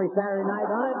Gunsmoke every Saturday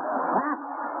night, don't it?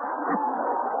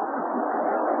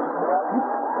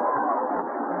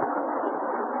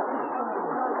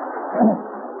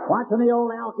 Watching the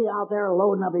old alky out there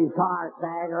loading up his car,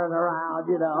 staggering around,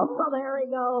 So there he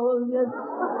goes, just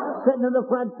sitting in the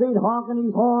front seat, honking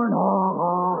his horn. Honk,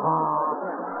 honk,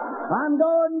 honk. I'm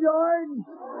going, George.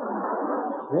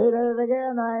 He did it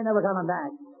again. I ain't never coming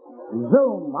back.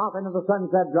 Zoom, off into the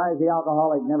sunset drives the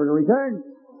alcoholic, never to return.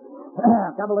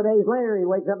 A couple of days later, he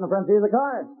wakes up in the front seat of the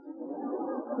car.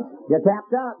 You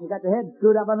tapped out. You got your head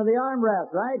screwed up under the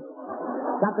armrest, right?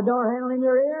 Got the door handle in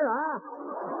your ear, huh?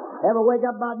 Ever wake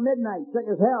up about midnight, sick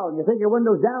as hell, and you think your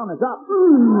window's down, it's up.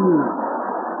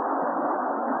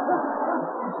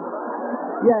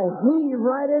 You heave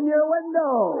right in your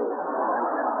window.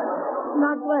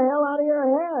 Knock the hell out of your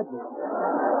head.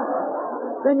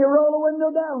 Then you roll the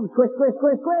window down. Squish, squish,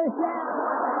 squish, squish.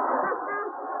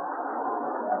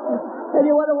 Yeah. And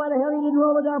you wonder why the hell you didn't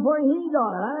roll it down before he heaved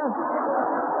on it, huh?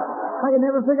 I can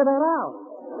never figure that out.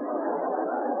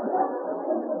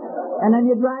 And then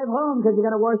you drive home because you got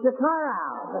to wash your car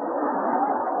out.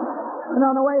 And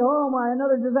on the way home, why,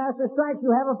 another disaster strikes,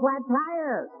 you have a flat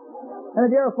tire. And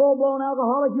if you're a full-blown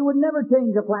alcoholic, you would never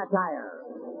change a flat tire.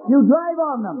 You drive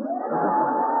on them.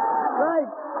 Right.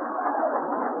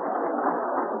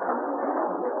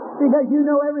 Because you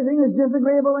know everything that's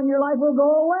disagreeable in your life will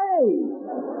go away.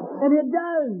 And it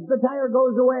does. The tire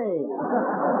goes away.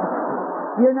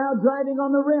 You're now driving on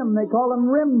the rim. They call them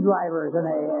rim drivers in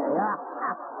AA.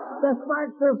 The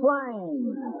sparks are flying.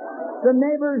 The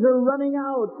neighbors are running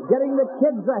out, getting the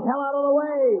kids the hell out of the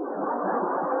way.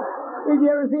 Did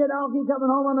you ever see an alky coming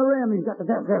home on the rim? He's got the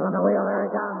death grip on the wheel. There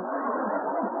he comes.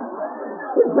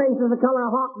 His face is the color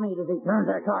of hawk meat as he turns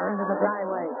that car into the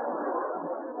driveway.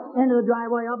 Into the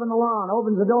driveway, up in the lawn,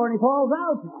 opens the door, and he falls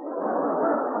out.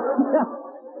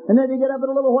 And then you get up in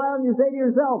a little while and you say to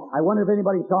yourself, I wonder if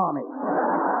anybody saw me.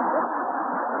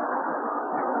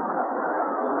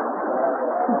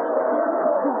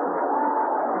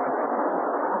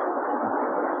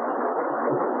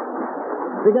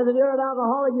 Because if you're an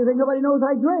alcoholic, you think nobody knows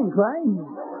I drink, right?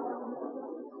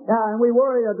 Yeah, and we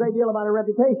worry a great deal about our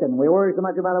reputation. We worry so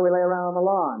much about it we lay around on the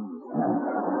lawn.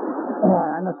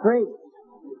 And the street.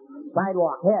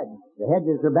 Sidewalk, hedge. The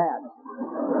hedges are bad.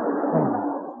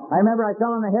 I remember I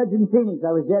fell on a hedge in Phoenix.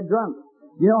 I was dead drunk.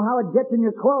 You know how it gets in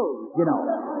your clothes, you know.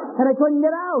 And I couldn't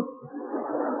get out.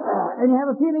 And you have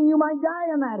a feeling you might die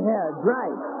in that hedge,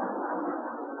 right?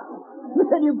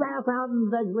 Then you pass out and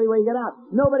eventually you get out.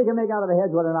 Nobody can make out of the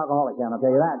hedge what an alcoholic can, I'll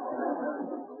tell you that.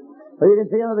 But you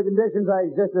can see under the conditions I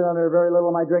existed under, very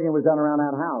little of my drinking was done around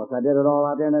that house. I did it all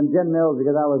out there in them gin mills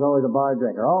because I was always a bar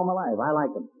drinker. All my life. I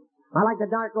liked them. I like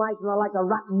the dark lights and I like the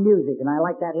rotten music and I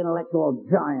like that intellectual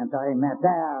giant I met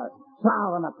there,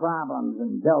 solving the problems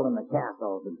and building the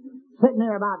castles and sitting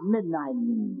there about midnight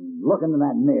and looking in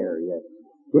that mirror.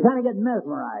 You kind of get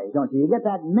mesmerized, don't you? You get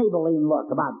that Maybelline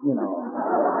look about, you know.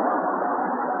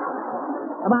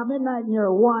 About midnight and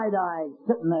you're wide-eyed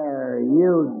sitting there.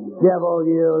 You devil,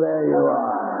 you, there you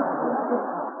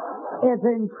are. It's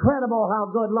incredible how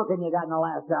good looking you got in the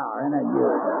last hour, isn't it, you?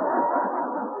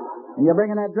 And you're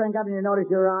bringing that drink up and you notice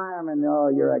your arm and,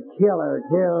 oh, you're a killer,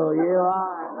 too. You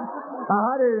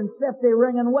are. 150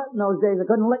 ringing wet in those days. I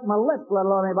couldn't lick my lips, let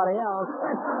alone anybody else.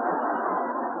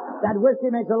 That whiskey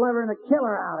makes a liver and a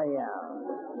killer out of you.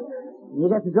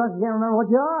 You get so drunk you can't remember what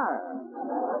you are.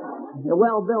 You're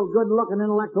well-built, good-looking,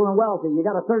 intellectual, and wealthy. You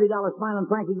got a $30 Smiling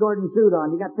Frankie Gordon suit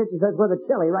on. You got 50 cents worth of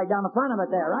chili right down the front of it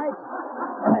there, right?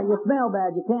 You smell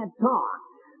bad. You can't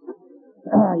talk.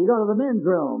 You go to the men's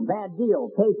room, bad deal,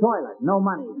 pay toilet, no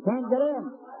money, can't get in.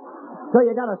 So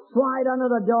you gotta slide under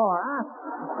the door, huh?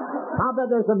 I'll bet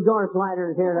there's some door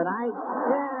sliders here tonight.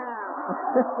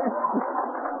 Yeah.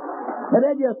 And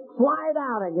then you slide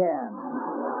out again.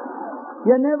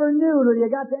 You never knew till you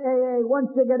got to AA, once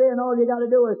you get in, all you gotta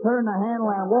do is turn the handle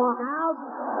and walk out.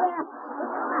 Yeah.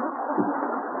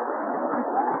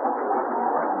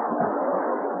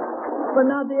 But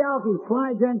not the alky.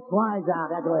 Slides in, slides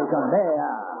out. That's the way it's going. There.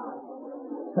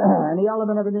 And the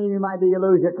element of the need might be you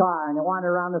lose your car and you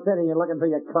wander around the city and you're looking for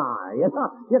your car. You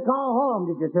know, you call home,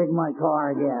 did you take my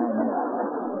car again?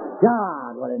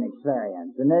 God, what an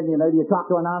experience. And then, you know, you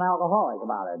talk to a non-alcoholic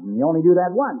about it. And you only do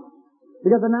that once.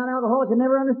 Because the non-alcoholic can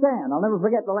never understand. I'll never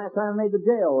forget the last time I made the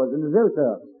jail was in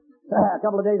Azusa. A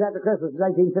couple of days after Christmas in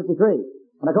 1953.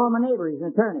 When I called my neighbor, he's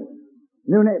an attorney.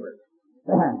 New neighbor.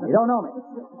 You don't know me.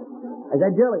 I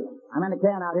said, Julie, I'm in a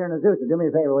can out here in Azusa. Do me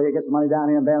a favor, will you get some money down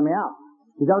here and bail me out?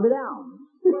 He said, I'll be down.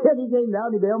 He came down,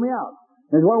 he bailed me out.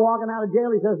 As we're walking out of jail,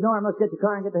 he says, Norm, let's get your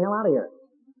car and get the hell out of here.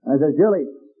 And I said, Julie,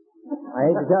 I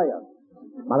hate to tell you,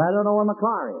 but I don't know where my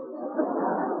car is.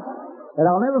 And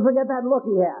I'll never forget that look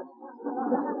he had.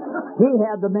 He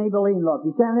had the Maybelline look.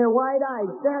 He's standing there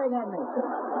wide-eyed, staring at me.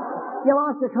 You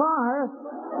lost your car?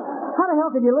 How the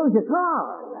hell could you lose your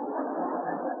car?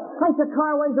 The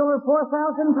car weighs over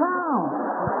 4,000 pounds.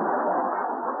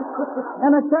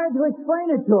 And I started to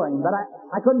explain it to him, but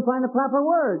I couldn't find the proper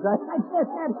words. I just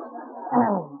said,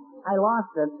 I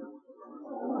lost it.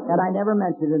 And I never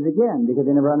mentioned it again because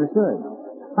he never understood.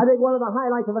 I think one of the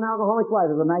highlights of an alcoholic's life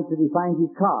is the night that he finds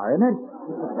his car. And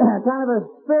it's kind of a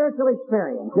spiritual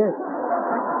experience.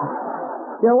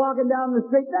 You're walking down the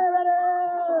street. There it is!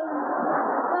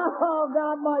 Oh,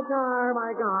 God, my car,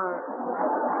 my car.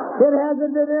 It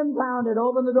hasn't been impounded.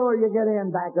 Open the door, you get in,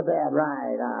 back to bed.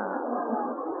 Right. Yeah.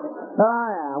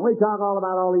 We talk all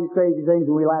about all these crazy things,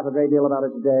 and we laugh a great deal about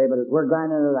it today, but we're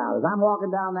grinding it out. As I'm walking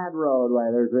down that road,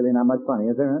 why, there's really not much funny,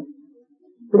 is there?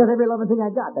 Because every loving thing I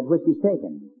got, that whiskey's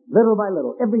taken. Little by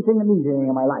little. Everything that means anything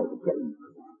in my life is getting.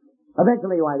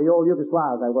 Eventually, why, the old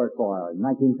Yugoslavs I worked for, in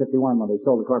 1951, when they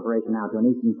sold the corporation out to an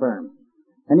Eastern firm.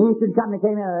 And the Eastern company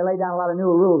came in and they laid down a lot of new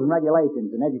rules and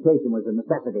regulations, and education was a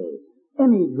necessity.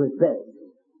 Image was big.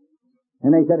 And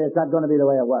they said it's not going to be the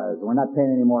way it was. We're not paying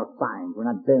any more fines. We're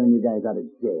not bailing you guys out of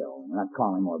jail. We're not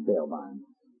calling more bail bonds.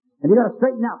 And you got to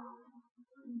straighten up.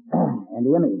 And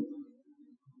the image.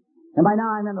 And by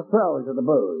now I'm in the throes of the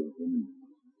booze. And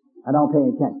I don't pay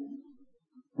any attention.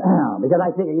 Because I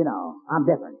figure, I'm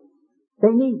different. They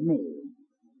need me.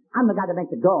 I'm the guy that makes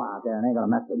it go out there and they ain't going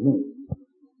to mess with me.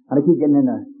 And I keep getting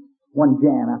into one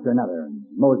jam after another. And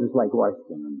Moses Lake,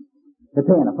 Washington. And they're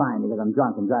paying a fine because I'm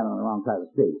drunk and driving on the wrong side of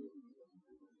the street.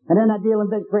 And then I deal in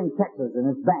Big Spring, Texas,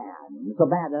 and it's bad. And it's so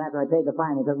bad that after I paid the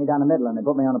fine, they took me down to Midland and they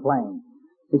put me on a plane.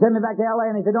 They sent me back to L.A.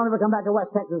 and they said, don't ever come back to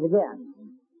West Texas again.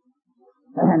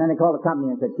 And then they called the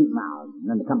company and said, keep them out. And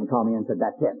then the company called me and said,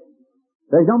 that's it.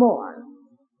 There's no more.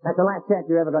 That's the last chance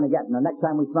you're ever going to get. And the next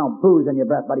time we smell booze in your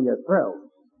breath, buddy, you're through.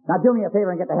 Now do me a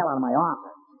favor and get the hell out of my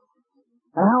office.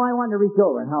 And how I wanted to reach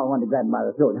over and how I wanted to grab him by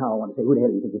the throat and how I wanted to say, who the hell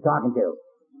do you think you're talking to?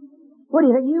 Who do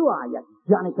you think you are, you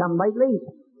Johnny-come-lately?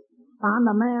 I'm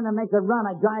the man that makes a run.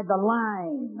 I drive the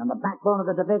line. I'm the backbone of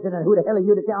the division, and who the hell are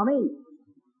you to tell me?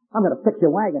 I'm going to fix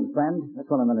your wagon, friend. That's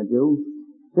what I'm going to do.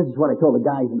 This is what I told the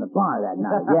guys in the bar that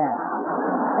night. Yeah.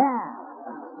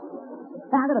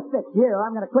 I'm going to fix you.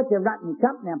 I'm going to quit your rotten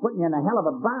company. I'm putting you in a hell of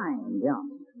a bind,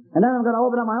 And then I'm going to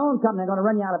open up my own company. I'm going to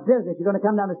run you out of business. You're going to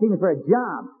come down to see me for a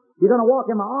job. You're going to walk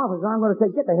in my office, and I'm going to say,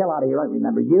 get the hell out of here. I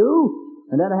remember you.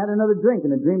 And then I had another drink,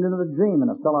 and I dreamed another dream,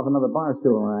 and I fell off another bar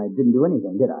stool, and I didn't do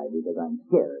anything, did I? Because I'm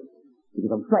scared.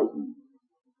 Because I'm frightened.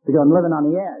 Because I'm living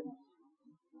on the edge.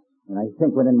 And I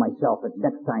think within myself that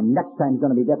next time's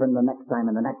going to be different than the next time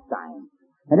and the next time.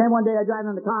 And then one day I drive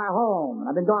in the car home,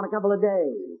 and I've been gone a couple of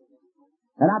days.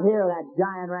 And up here, that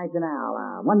giant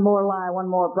rationale. One more lie, one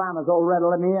more promise, old Red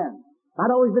will let me in.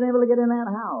 I'd always been able to get in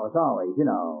that house, always,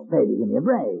 baby, give me a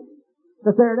break.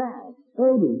 The third act,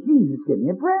 baby, Jesus, give me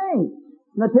a break.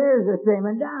 And the tears are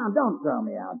streaming down. Don't throw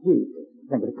me out, Jesus.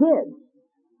 Think of the kids.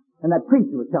 And that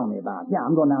preacher was telling me about,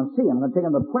 I'm going down to see him. I'm going to take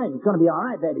him to the plane. It's going to be all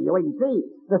right, baby. You wait and see.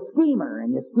 The schemer,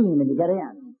 and you scheme and you get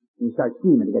in. And you start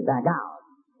scheming to get back out.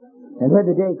 And then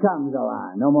the day comes,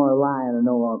 no more lying and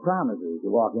no more promises. You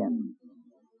walk in.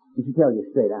 And she tells you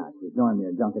straight out. She's knowing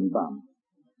you're a drunken bum.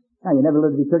 Now, you never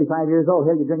lived to be 35 years old.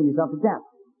 Hell, you're drinking yourself to death.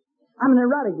 I'm a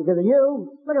neurotic because of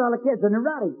you. Look at all the kids. They're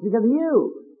neurotics because of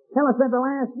you. Hell, I spent the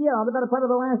better part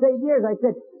of the last 8 years, I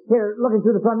sit here looking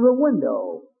through the front room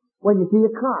window when you see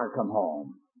a car come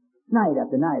home. Night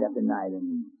after night after night,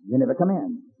 and you never come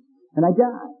in. And I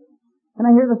die. And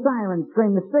I hear the sirens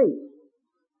scream the street.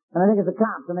 And I think it's the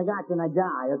cops, and they got you, and I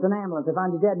die. It's an ambulance. They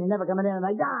found you dead, and you're never coming in, and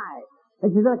I die.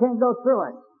 And she said, I can't go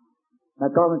through it. And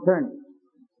I called an attorney.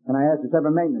 And I asked for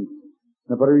separate maintenance.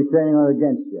 And I put a restraining order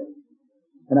against you.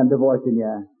 And I'm divorcing you.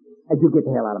 And you get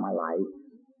the hell out of my life.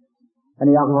 And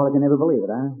the alcoholic can never believe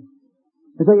it, huh?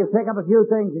 And so you pick up a few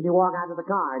things and you walk out to the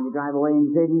car and you drive away and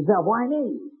you say to yourself, why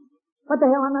me? What the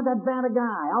hell, I'm not that bad a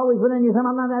guy. Always within you say,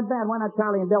 I'm not that bad. Why not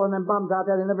Charlie and Bill and them bums out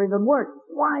there that never even work?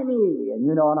 Why me? And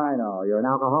you know and I know. You're an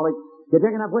alcoholic. You're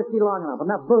drinking enough whiskey long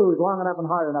enough booze long enough and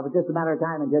hard enough. It's just a matter of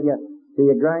time until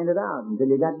you grind it out, until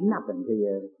you got nothing, until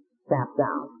you're tapped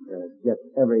out. Just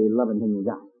every loving thing you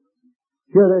got.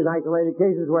 Sure, there's isolated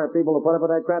cases where people will put up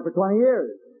with that crap for 20 years.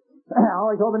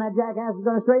 Always hoping that jackass is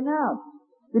going to straighten out.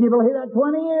 Can you believe that?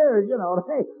 20 years,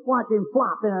 hey, watch him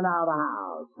flop in and out of the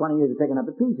house. 20 years of picking up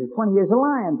the pieces. 20 years of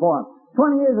lying for him.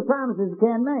 20 years of promises he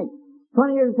can't make.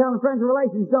 20 years of telling friends and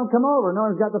relations don't come over.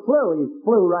 Norton's got the flu. He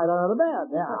flew right out of the bed.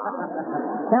 Yeah.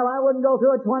 Hell, I wouldn't go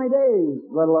through it 20 days,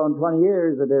 let alone 20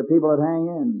 years, but there are people that hang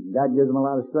in. God gives them a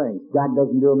lot of strength. God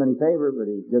doesn't do them any favor, but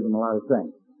he gives them a lot of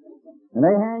strength. And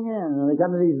they hang in, and they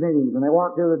come to these meetings, and they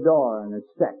walk through the door, and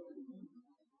they're sick.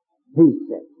 He's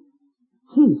sick.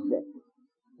 She's sick.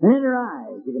 And in her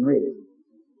eyes, you can read it.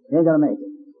 He ain't gonna make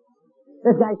it.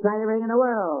 This guy's tried everything in the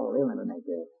world. He'll never make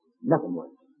it. Nothing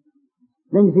works.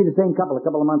 Then you see the same couple a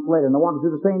couple of months later, and they're walking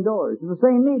through the same doors, to the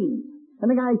same meeting.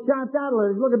 And the guy shouts out at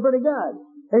her, he's looking pretty good.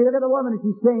 Hey, look at the woman, and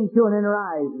she's changed too, and in her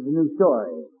eyes is a new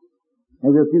story.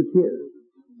 Maybe a few tears.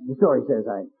 The story says,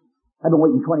 I've been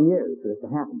waiting 20 years for this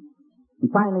to happen. And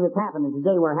finally it's happened, and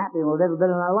today we're happier than we've ever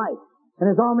been in our life. And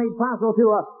it's all made possible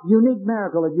through a unique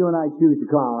miracle that you and I choose to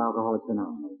call Alcoholics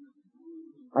Anonymous.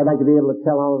 I'd like to be able to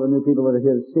tell all of the new people that are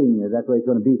here seeing you that's the way it's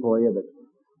going to be for you, but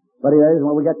that isn't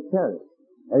what we got to tell you.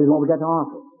 That isn't what we got to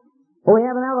offer. But we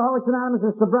have an Alcoholics Anonymous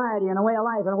of sobriety and a way of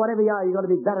life, and whatever you are, you're going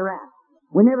to be better at.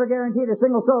 We never guaranteed a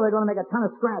single soul they're going to make a ton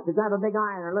of scratch, or drive a big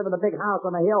iron, or live in a big house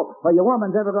on a hill, or your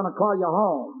woman's ever going to call you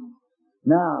home.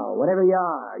 No, whatever you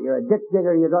are, you're a ditch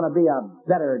digger, you're going to be a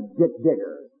better ditch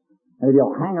digger. And if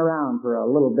you'll hang around for a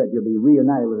little bit, you'll be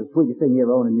reunited with the sweetest thing you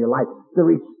ever owned in your life. The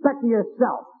respect of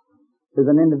yourself as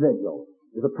an individual,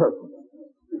 as a person.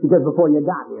 Because before you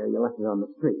got here, you left it on the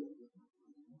street.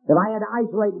 If I had to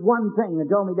isolate one thing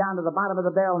that drove me down to the bottom of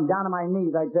the barrel and down to my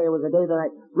knees, I'd say it was the day that I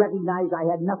recognized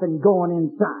I had nothing going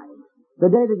inside.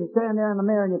 The day that you stand there in the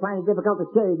mirror and you find it difficult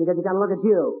to shave because you got to look at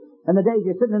you. And the days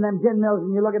you're sitting in them gin mills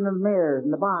and you're looking in the mirrors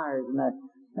and the bars and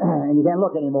you can't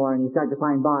look anymore and you start to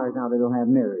find bars now that don't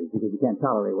have mirrors because you can't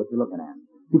tolerate what you're looking at.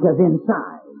 Because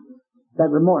inside,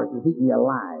 that remorse is eating you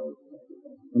alive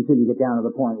until you get down to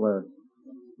the point where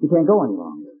you can't go any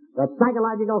longer. That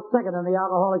psychological second in the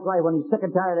alcoholic's life when he's sick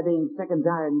and tired of being sick and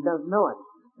tired and doesn't know it.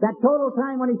 That total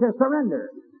time when he says surrender.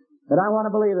 But I want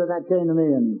to believe that came to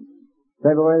me in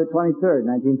February the 23rd,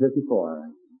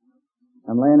 1954.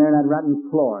 I'm laying there in that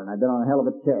rotten floor, and I've been on a hell of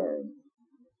a tear.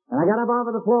 And I got up off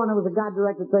of the floor, and it was a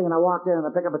God-directed thing, and I walked in, and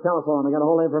I picked up a telephone, and I got a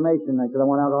whole information. I said, I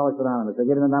want Alcoholics Anonymous. They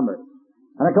gave me the number.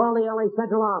 And I called the L.A.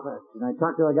 Central Office, and I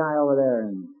talked to a guy over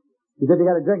there, and he said, you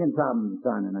got a drinking problem,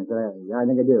 son? And I said, yeah, I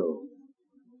think I do.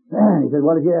 He said,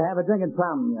 well, if you have a drinking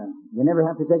problem, you never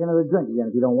have to take another drink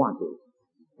again if you don't want to.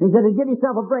 And he said, give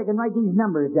yourself a break and write these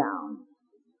numbers down.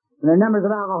 And they're numbers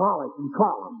of alcoholics, and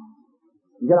call them.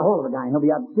 You get a hold of a guy, and he'll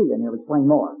be out to see you, and he'll explain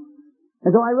more.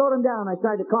 And so I wrote them down, and I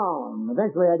started to call him.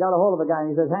 Eventually, I got a hold of a guy,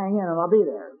 and he says, hang in, and I'll be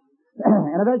there.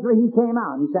 And eventually, he came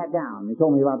out, and he sat down, and he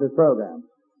told me about this program.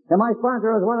 And my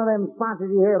sponsor was one of them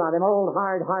sponsors you hear about, them old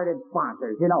hard-hearted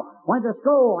sponsors. You know, went to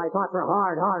school, I thought, for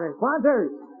hard-hearted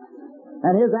sponsors.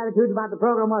 And his attitude about the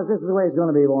program was, this is the way it's going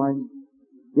to be, Warren.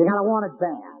 You gotta want it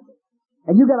bad.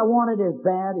 And you gotta want it as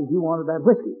bad as you wanted that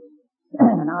whiskey.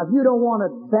 Now, if you don't want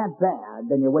it that bad,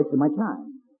 then you're wasting my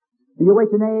time. And you're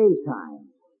wasting AA's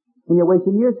time. And you're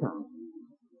wasting your time.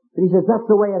 But he says, that's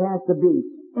the way it has to be.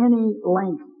 Any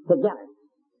length to get it.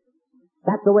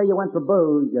 That's the way you went for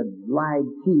booze. You lied,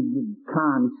 cheated,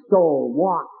 conned, stole,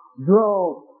 walked,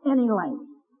 drove, any length.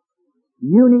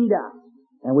 You need us,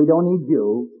 and we don't need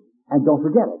you, and don't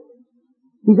forget it.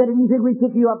 He said, if you think we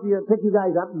pick you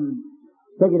guys up and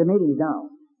take you to meetings,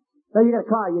 no. So you got a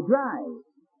car, you drive.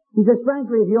 He says,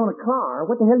 frankly, if you own a car,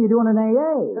 what the hell are you doing in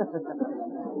AA?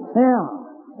 Yeah.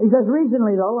 He says,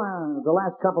 recently, though, the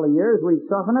last couple of years, we've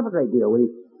softened up a great deal. We've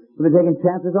been taking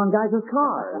chances on guys with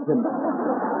cars. And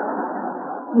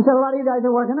he said, a lot of you guys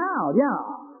are working out, yeah.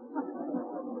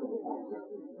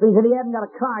 But he said, if you haven't got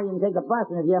a car, you can take the bus,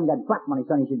 and if you haven't got bus money,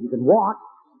 son, he said, you can walk.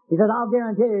 He said, I'll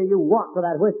guarantee you walk for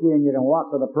that whiskey and you can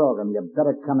walk for the program. You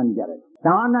better come and get it.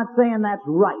 Now, I'm not saying that's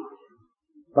right,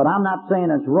 but I'm not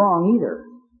saying it's wrong either.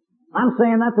 I'm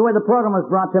saying that's the way the program was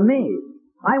brought to me.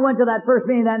 I went to that first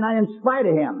meeting that night in spite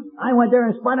of him. I went there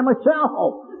in spite of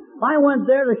myself. I went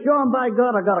there to show him, by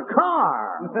God, I got a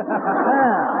car.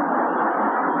 Yeah.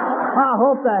 I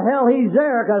hope the hell he's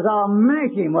there, because I'll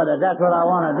make him with it. That's what I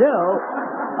want to do.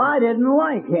 I didn't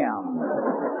like him.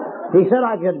 He said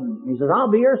he says,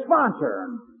 I'll be your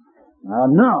sponsor.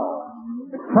 No.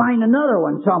 Find another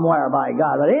one somewhere, by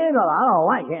God. But I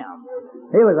don't like him.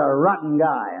 He was a rotten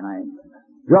guy, and I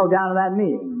drove down to that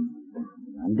meeting.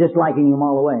 I'm disliking him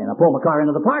all the way, and I pulled my car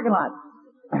into the parking lot.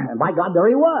 And by God, there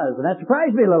he was. And that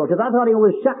surprised me a little, because I thought he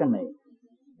was shucking me.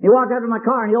 He walked out to my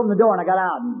car, and he opened the door, and I got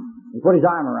out, and he put his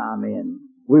arm around me, and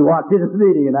we walked into the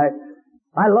meeting, and I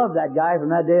loved that guy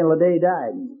from that day until the day he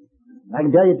died. I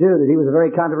can tell you, too, that he was a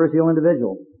very controversial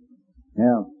individual.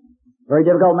 Yeah. Very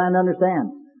difficult man to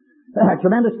understand. A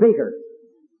tremendous speaker.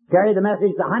 Carried the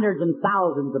message to hundreds and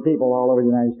thousands of people all over the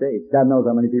United States. God knows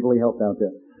how many people he helped out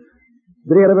there.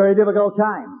 But he had a very difficult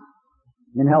time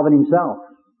in helping himself.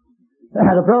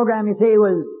 The program, you see,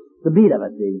 was the beat of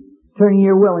it. The turning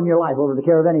your will and your life over to the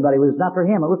care of anybody was not for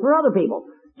him. It was for other people.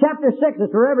 Chapter 6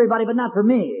 is for everybody, but not for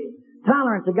me.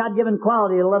 Tolerance, a God-given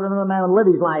quality to let another man live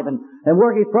his life and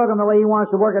work his program the way he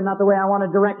wants to work it, not the way I want to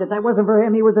direct it. That wasn't for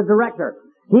him. He was a director.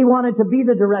 He wanted to be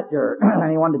the director, and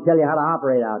he wanted to tell you how to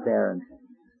operate out there. And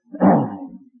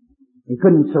he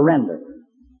couldn't surrender.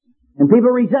 And people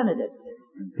resented it.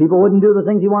 People wouldn't do the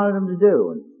things he wanted them to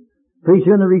do. And pretty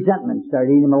soon the resentment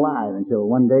started eating him alive until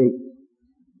one day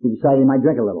he decided he might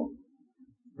drink a little.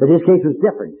 But his case was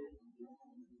different.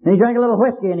 And he drank a little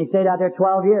whiskey, and he stayed out there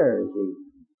 12 years.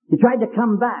 He tried to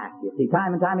come back, you see,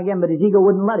 time and time again, but his ego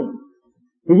wouldn't let him.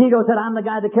 His ego said, I'm the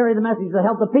guy that carried the message to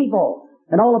help the people.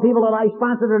 And all the people that I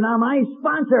sponsored are now my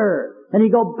sponsor. And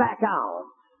he'd go back out.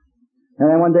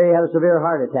 And then one day he had a severe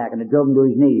heart attack, and it drove him to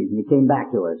his knees, and he came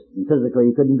back to us. And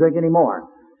physically he couldn't drink anymore.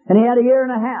 And he had a year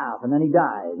and a half, and then he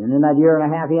died. And in that year and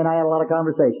a half, he and I had a lot of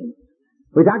conversations.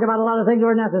 We talked about a lot of things that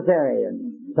were necessary, and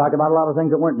we talked about a lot of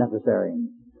things that weren't necessary.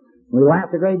 And we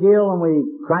laughed a great deal, and we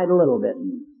cried a little bit.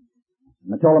 And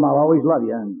I told him, I'll always love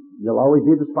you, and you'll always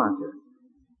be the sponsor.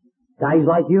 Guys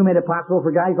like you made it possible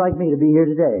for guys like me to be here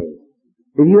today.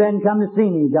 If you hadn't come to see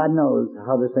me, God knows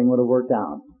how this thing would have worked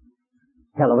out.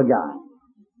 Hell of a guy.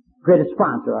 Greatest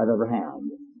sponsor I've ever had.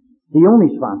 The only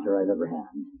sponsor I've ever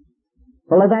had.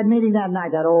 Well, at that meeting that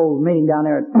night, that old meeting down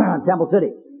there at Temple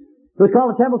City, it was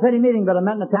called a Temple City meeting, but it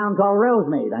met in a town called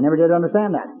Rosemead. I never did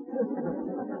understand that.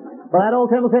 Well, that old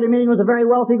Temple City meeting was a very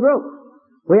wealthy group.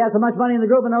 We had so much money in the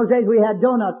group in those days, we had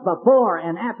donuts before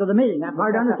and after the meeting. That's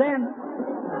hard to understand.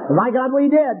 But my God, we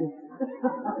did.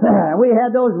 We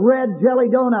had those red jelly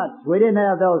donuts. We didn't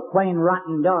have those plain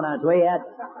rotten donuts. We had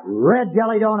red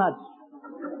jelly donuts.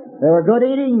 They were good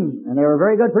eating, and they were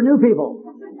very good for new people.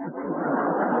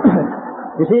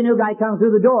 You see a new guy come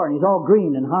through the door, and he's all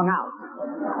green and hung out.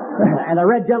 And the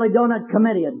red jelly donut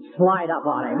committee would slide up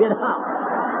on him, you know.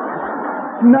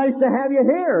 Nice to have you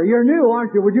here. You're new,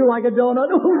 aren't you? Would you like a donut?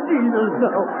 Oh, Jesus,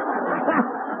 no.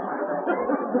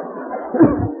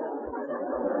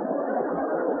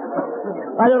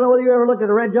 I don't know whether you ever looked at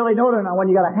a red jelly donut when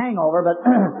you got a hangover, but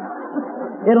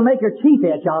it'll make your teeth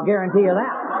itch, I'll guarantee you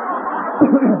that.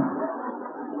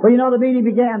 Well, you know, the meeting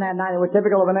began that night. It was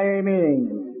typical of an AA meeting.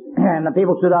 And the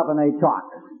people stood up and they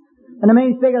talked. And the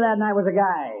main speaker that night was a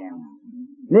guy,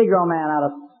 Negro man out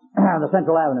of the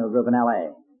Central Avenue group in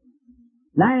L.A.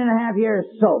 9.5 years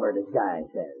sober, this guy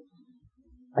says.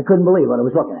 I couldn't believe what I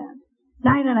was looking at.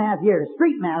 9.5 years,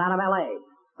 street man out of L.A.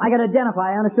 I could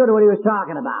identify, I understood what he was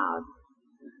talking about.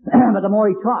 But the more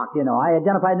he talked, you know, I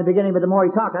identified in the beginning, but the more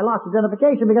he talked, I lost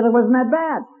identification because it wasn't that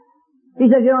bad. He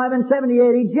says, you know, I've been 70,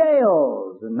 80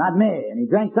 jails, and not me. And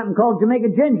he drank something called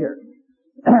Jamaica ginger.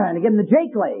 And they gave him the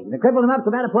Jake leg. They crippled him up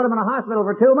so bad to put him in a hospital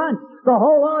for 2 months. The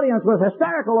whole audience was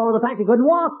hysterical over the fact he couldn't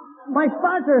walk. My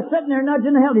sponsor is sitting there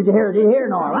nudging the hell. Did you hear,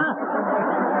 Norm,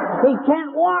 huh? He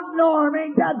can't walk, Norm.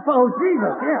 Ain't that folks?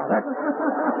 Jesus, yeah.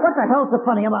 What the hell's so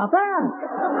funny about that?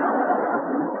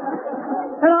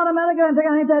 And automatically I'm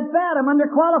thinking, ain't that bad? I'm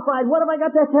underqualified. What have I got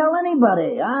to tell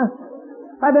anybody, huh?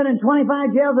 I've been in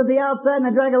 25 jails at the outside and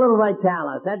I drank a little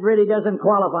Vitalis. That really doesn't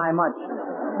qualify much.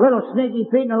 Little sneaky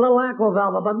Pete and a little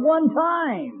Aquavelva, but one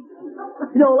time.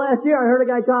 You know, last year I heard a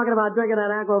guy talking about drinking that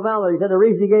Aquavelva. He said the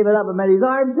reason he gave it up was made his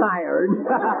arm tired.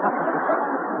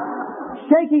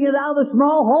 Shaking it out of the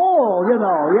small hole, you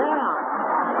know, yeah.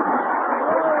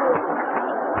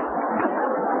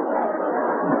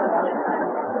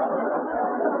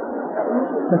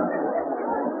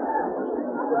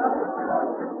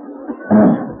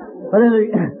 But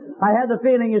I had the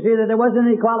feeling, you see, that there wasn't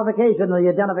any qualification. The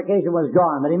identification was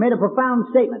gone. But he made a profound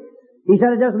statement. He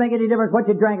said it doesn't make any difference what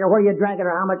you drank or where you drank it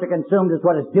or how much you consumed. It's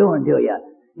what it's doing to you.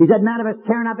 He said, man, if it's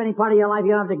tearing up any part of your life,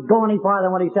 you don't have to go any farther.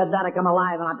 When he said that, I come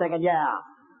alive, and I'm thinking, yeah,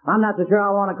 I'm not so sure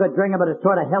I want to quit drinking, but it's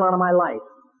tore the hell out of my life.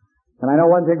 And I know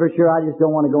one thing for sure, I just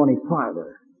don't want to go any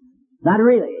farther. Not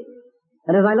really.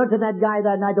 And as I looked at that guy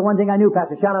that night, the one thing I knew, past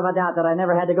a shadow of a doubt, that I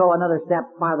never had to go another step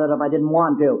farther if I didn't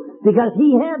want to. Because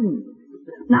he hadn't.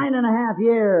 9.5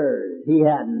 years, he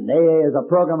hadn't. AA is a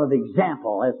program of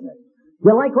example, isn't it?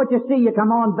 You like what you see, you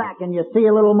come on back and you see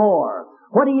a little more.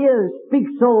 What he is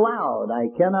speaks so loud, I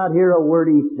cannot hear a word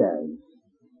he says.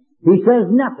 He says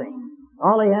nothing.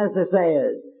 All he has to say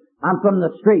is, I'm from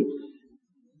the streets,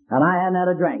 and I hadn't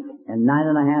had a drink in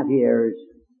 9.5 years,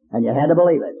 and you had to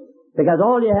believe it. Because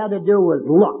all you had to do was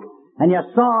look, and you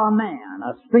saw a man,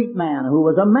 a street man who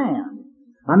was a man.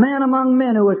 A man among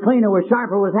men who was clean, who was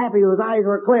sharp, who was happy, whose eyes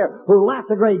were clear, who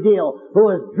laughed a great deal, who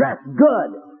was dressed good.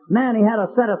 Man, he had a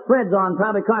set of threads on,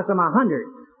 probably cost him $100.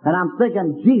 And I'm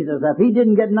thinking, Jesus, if he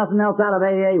didn't get nothing else out of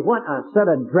AA, what a set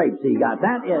of drapes he got.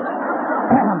 That is,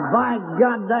 by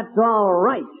God, that's all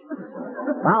right.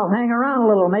 I'll hang around a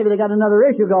little. Maybe they got another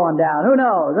issue going down. Who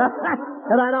knows?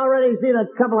 And I'd already seen a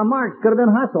couple of marks could have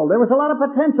been hustled. There was a lot of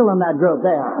potential in that group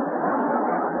there.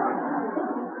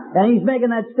 And he's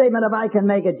making that statement, if I can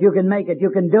make it, you can make it, you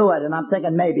can do it. And I'm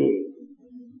thinking, maybe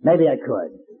I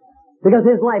could. Because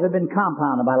his life had been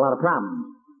compounded by a lot of problems.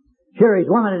 Sure, his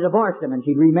woman had divorced him and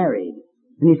she'd remarried.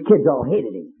 And his kids all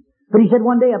hated him. But he said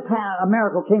one day a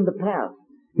miracle came to pass.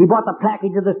 He bought the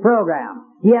package of this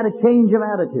program. He had a change of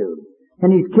attitude.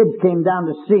 And his kids came down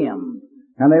to see him.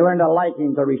 And they learned to like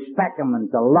him, to respect him,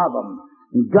 and to love him.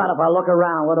 And God, if I look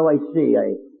around, what do I see?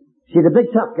 I see the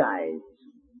big tough guys.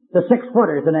 The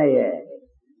 6-footers in AA.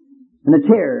 And the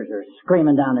tears are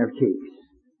screaming down their cheeks.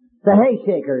 The hay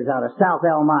shakers out of South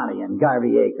El Monte and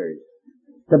Garvey Acres.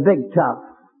 The big tough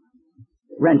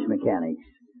wrench mechanics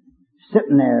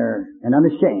sitting there and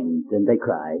unashamed, and they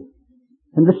cry.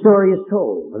 And the story is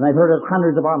told, and I've heard it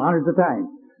hundreds upon hundreds of times.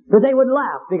 But they would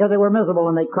laugh because they were miserable,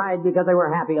 and they cried because they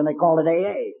were happy, and they called it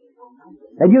AA.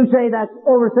 And you say that's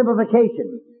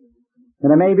oversimplification.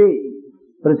 And it may be,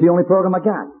 but it's the only program I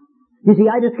got. You see,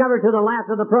 I discovered to the last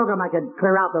of the program I could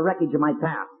clear out the wreckage of my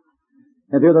past.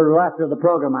 And through the laughter of the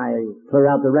program, I clear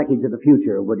out the wreckage of the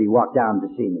future when he walked down to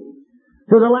see me.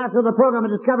 Through the laughter of the program,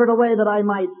 I discovered a way that I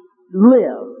might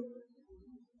live,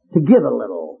 to give a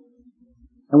little,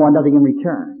 and want nothing in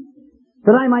return.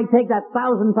 That I might take that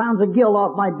 1,000 pounds of guilt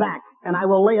off my back, and I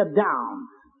will lay it down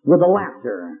with the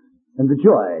laughter and the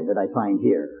joy that I find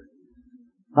here.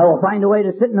 I will find a way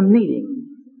to sit in a meeting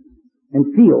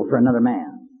and feel for another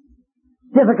man.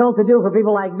 Difficult to do for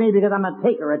people like me because I'm a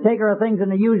taker of things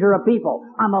and a user of people.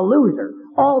 I'm a loser.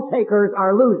 All takers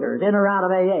are losers, in or out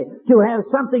of AA. To have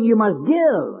something you must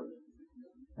give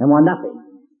and want nothing.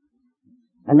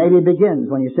 And maybe it begins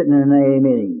when you're sitting in an AA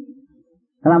meeting.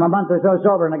 And I'm a month or so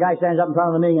sober and a guy stands up in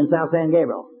front of the meeting in South San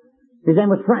Gabriel. His name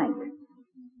was Frank.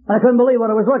 I couldn't believe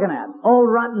what I was looking at. Old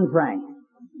rotten Frank.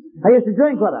 I used to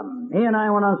drink with him. He and I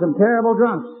went on some terrible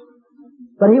drunks.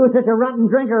 But he was such a rotten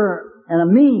drinker and a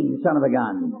mean son of a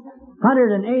gun.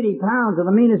 180 pounds of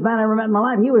the meanest man I ever met in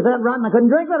my life. He was that rotten I couldn't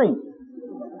drink with him.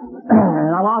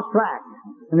 And I lost track.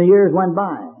 And the years went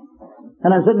by.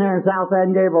 And I'm sitting there in South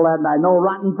San Gabriel that night, and old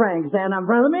rotten Frank standing up in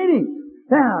front of the meeting.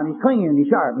 Yeah, and he's clean and he's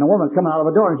sharp, and a woman's coming out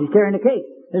of a door and she's carrying a cake.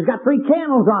 He's got 3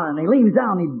 candles on it, and he leans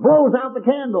down and he blows out the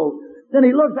candles. Then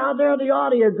he looks out there at the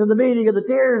audience in the meeting and the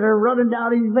tears are running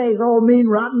down his face. Old mean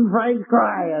rotten Frank's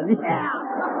crying. Yeah.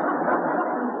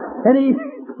 And he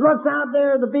looks out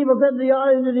there at the people sitting in the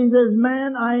audience and he says,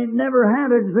 man, I ain't never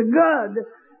had it so good.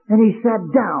 And he sat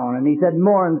down and he said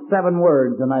more than 7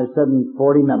 words than I said in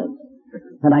 40 minutes.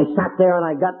 And I sat there and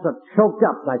I got so choked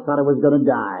up I thought I was going to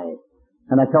die.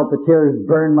 And I felt the tears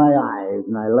burn my eyes,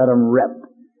 and I let them rip.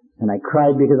 And I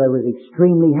cried because I was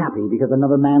extremely happy, because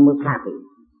another man was happy.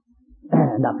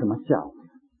 Not for myself.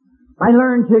 I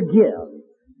learned to give.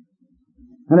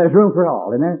 And there's room for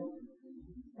all, isn't there?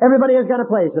 Everybody has got a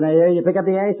place in AA. You pick up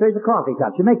the ashtrays, the coffee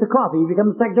cups. You make the coffee, you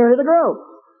become the secretary of the group.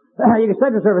 You can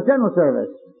second service, general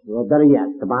service. Well, better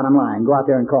yet, the bottom line, go out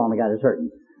there and call on the guy that's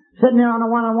hurting. Sitting there on a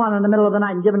one-on-one in the middle of the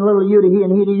night and giving a little you to he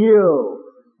and he to you.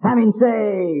 Having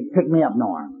say, pick me up,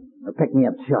 Norm, or pick me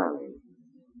up, Charlie.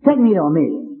 Take me to a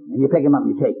meeting, and you pick him up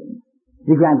and you take him.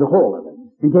 He grabs a hold of it,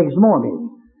 and takes some more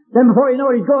meetings. Then before you know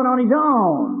it, he's going on his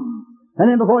own. And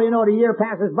then before you know it, a year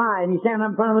passes by, and he's standing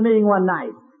up in front of the meeting one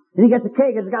night. And he gets a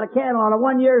cake, and it's got a candle on it,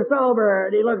 1 year sober,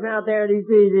 and he looks out there, and he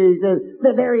sees it, he says,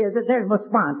 there he is, there's my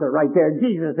sponsor right there,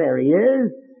 Jesus, there he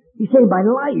is. He saved my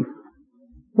life.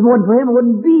 If it wasn't for him, I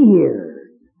wouldn't be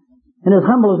here. And as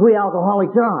humble as we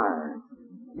alcoholics are,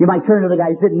 you might turn to the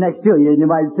guy sitting next to you and you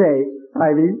might say,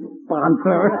 I'm his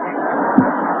sponsor.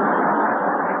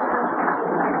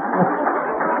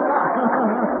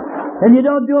 And you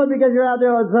don't do it because you're out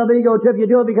there on some ego trip. You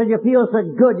do it because you feel so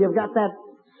good. You've got that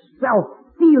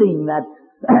self-feeling, that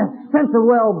sense of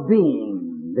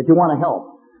well-being that you want to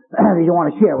help, that you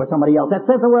want to share with somebody else. That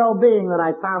sense of well-being that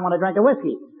I found when I drank the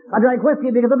whiskey. I drank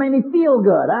whiskey because it made me feel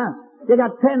good, huh? You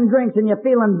got 10 drinks and you're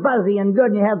feeling buzzy and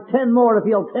good, and you have 10 more to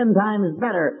feel 10 times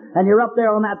better. And you're up there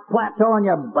on that plateau and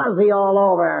you're buzzy all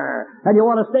over. And you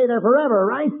want to stay there forever,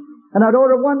 right? And I'd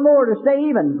order 1 more to stay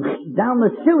even. Down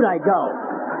the chute I go.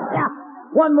 Yeah.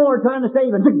 1 more trying to stay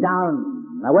even.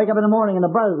 Down. I wake up in the morning and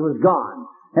the buzz was gone.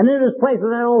 And in this place was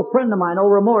that old friend of mine,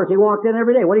 old Remorse. He walked in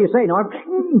every day. What do you say, Norm?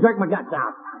 Drank my guts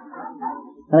out.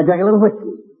 And I drank a little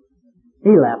whiskey.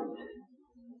 He left.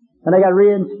 And I got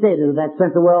reinstated with that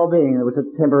sense of well-being that was a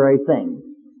temporary thing.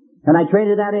 And I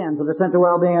traded that in for the sense of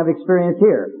well-being I've experienced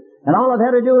here. And all I've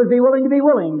had to do is be willing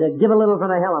to give a little for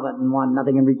the hell of it and want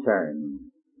nothing in return.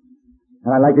 And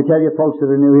I'd like to tell you folks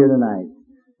that are new here tonight,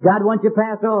 God wants you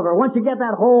pass over. Once you get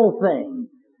that whole thing,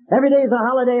 every day is a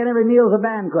holiday and every meal is a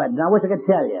banquet. And I wish I could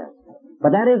tell you.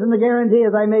 But that isn't the guarantee,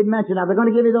 as I made mention of. They're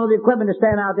going to give you all the equipment to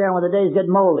stand out there when the days get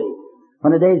moldy,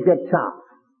 when the days get tough.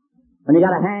 When you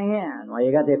gotta hang in, well, you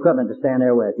got the equipment to stand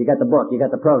there with. You got the book, you got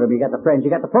the program, you got the friends,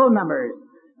 you got the phone numbers.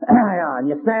 And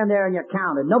you stand there and you're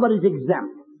counted. Nobody's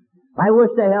exempt. I wish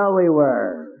the hell we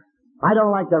were. I don't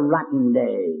like the rotten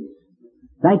days.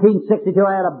 1962,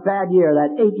 I had a bad year,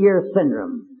 that 8-year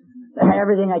syndrome.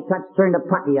 Everything I touched turned to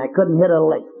pucky. I couldn't hit a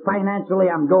lick.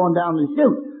 Financially, I'm going down the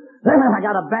chute. I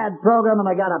got a bad program and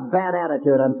I got a bad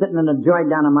attitude. I'm sitting in a joint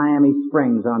down in Miami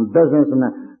Springs on business, and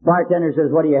the bartender says,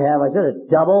 what do you have? I said, a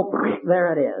double. There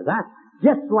it is. Huh?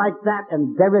 Just like that,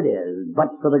 and there it is.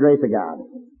 But for the grace of God.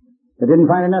 I didn't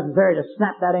find it necessary to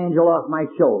snap that angel off my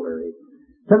shoulder. He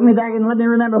took me back and let me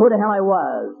remember who the hell I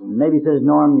was. And maybe he says,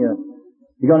 Norm, you're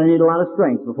going to need a lot of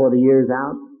strength before the year's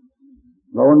out.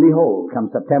 Lo and behold, come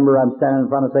September, I'm standing in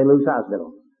front of St. Luke's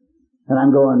Hospital. And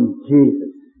I'm going, Jesus.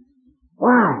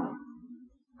 Why?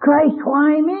 Christ,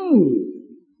 why me?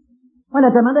 Why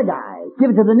not some other guy? Give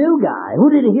it to the new guy.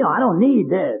 Who did he heal? I don't need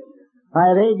this.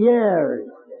 I have 8 years.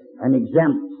 I'm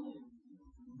exempt.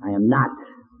 I am not.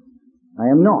 I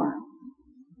am Norm.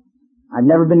 I've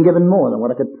never been given more than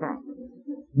what I could pack.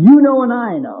 You know and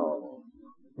I know.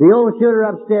 The old shooter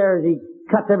upstairs, he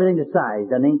cuts everything to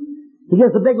size, doesn't he? He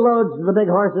gives the big loads to the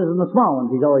big horses and the small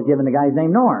ones he's always giving the guy's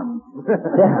named Norm.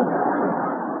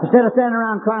 Yeah. Instead of standing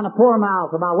around crying a poor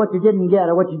mouth about what you didn't get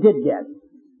or what you did get.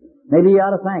 Maybe you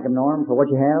ought to thank him, Norm, for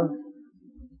what you have.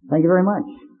 Thank you very much.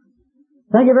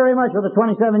 Thank you very much for the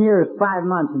 27 years, 5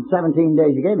 months, and 17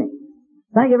 days you gave me.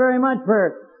 Thank you very much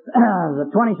for the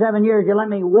 27 years you let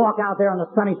me walk out there on the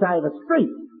sunny side of the street.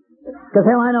 Because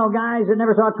hell, I know guys that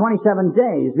never saw 27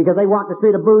 days because they walked the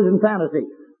street of booze and fantasy.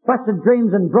 Busted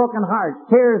dreams and broken hearts,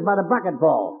 tears by the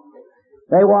bucketful.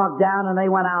 They walked down and they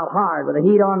went out hard with the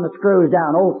heat on, the screws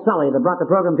down. Old Sully that brought the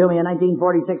program to me in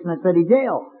 1946 in the city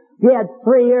jail. He had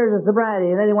 3 years of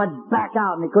sobriety and then he went back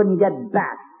out and he couldn't get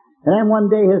back. And then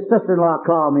one day his sister-in-law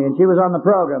called me and she was on the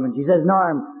program and she says,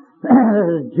 Norm, this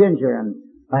is Ginger, and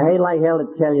I hate like hell to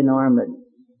tell you, Norm, that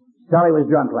Sully was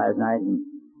drunk last night and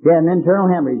he had an internal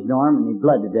hemorrhage, Norm, and he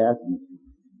bled to death. And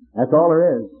that's all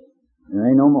there is. There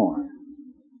ain't no more.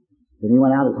 Then he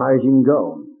went out as hard as you can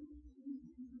go.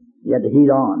 He had the heat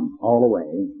on all the way,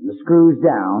 the screws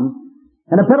down,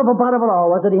 and the pitiful part of it all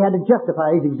was that he had to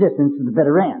justify his existence to the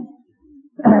bitter end.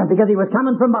 Because he was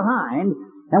coming from behind,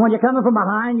 and when you're coming from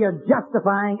behind, you're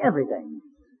justifying everything.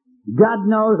 God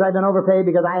knows I've been overpaid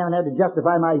because I haven't had to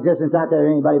justify my existence out there to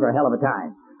anybody for a hell of a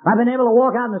time. I've been able to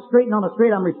walk out in the street, and on the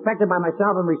street I'm respected by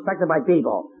myself and respected by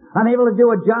people. I'm able to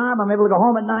do a job, I'm able to go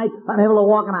home at night, I'm able to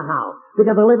walk in a house,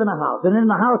 because I live in a house. And in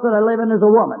the house that I live in there's a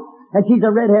woman. And she's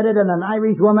a redheaded and an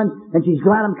Irish woman, and she's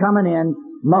glad I'm coming in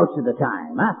most of the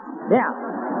time. Huh? Yeah.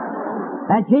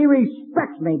 And she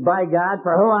respects me, by God,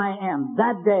 for who I am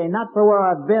that day, not for where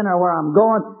I've been or where I'm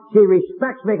going. She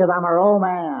respects me because I'm her old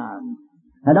man.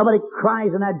 And nobody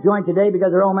cries in that joint today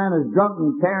because her old man is drunk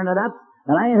and tearing it up.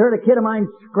 And I ain't heard a kid of mine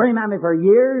scream at me for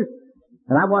years.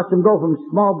 And I watched them go from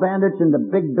small bandits into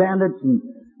big bandits. And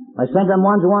I sent them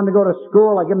ones who wanted to go to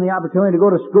school. I give them the opportunity to go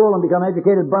to school and become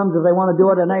educated bums if they want to do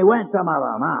it. And they went, some of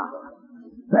them.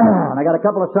 And I got a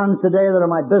couple of sons today that are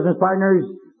my business partners.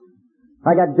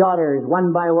 I got daughters.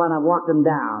 One by one, I've walked them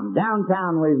down.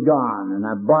 Downtown we've gone. And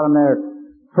I've bought them their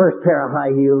first pair of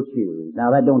high-heeled shoes.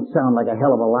 Now, that don't sound like a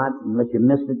hell of a lot unless you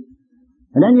missed it.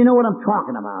 And then you know what I'm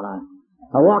talking about.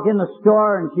 I walk in the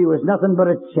store and she was nothing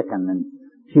but a chicken, and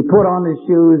she put on the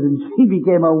shoes and she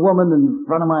became a woman in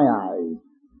front of my eyes.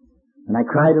 And I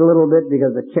cried a little bit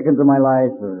because the chickens of my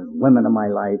life are women of my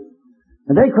life.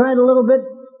 And they cried a little bit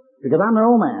because I'm their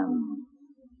old man.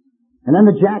 And then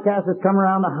the jackasses come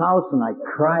around the house and I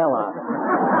cry a lot.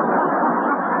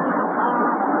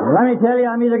 Let me tell you,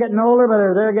 I'm either getting older, but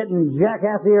they're getting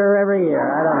jackassier every year.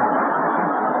 I don't know.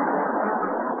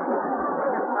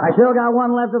 I still got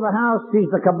one left of the house. She's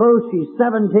the caboose. She's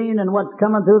 17, and what's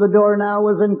coming through the door now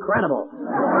was incredible.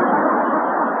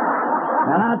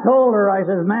 And I told her, I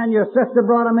says, man, your sister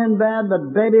brought him in bad,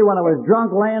 but baby, when I was drunk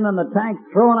laying in the tank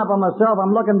throwing up on myself,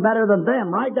 I'm looking better than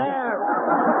them right there.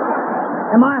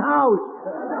 In my house.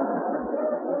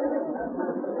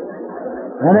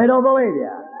 And they don't believe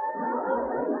you.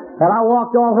 And I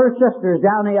walked all her sisters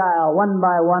down the aisle, one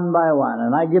by one by one,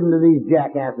 and I give them to these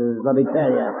jackasses, let me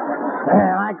tell you.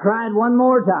 And I cried one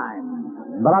more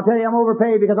time. But I'll tell you, I'm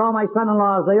overpaid because all my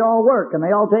son-in-laws, they all work and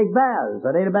they all take baths.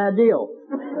 That ain't a bad deal.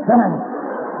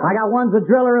 I got one's a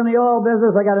driller in the oil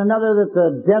business. I got another that's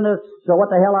a dentist. So what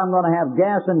the hell, I'm going to have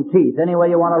gas and teeth, any way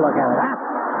you want to look at it. Huh?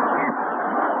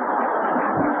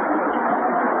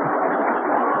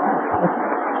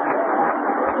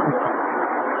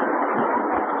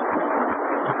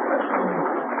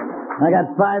 I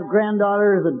got 5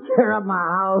 granddaughters that tear up my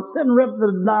house and rip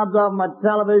the knobs off my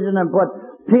television and put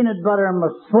peanut butter in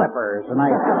my slippers. And I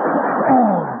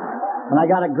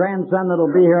got a grandson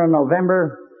that'll be here in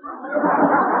November.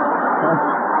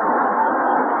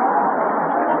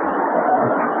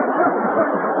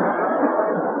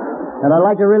 And I'd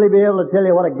like to really be able to tell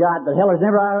you what I got, but hell, there's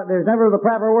never the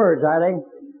proper words, are they?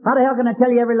 How the hell can I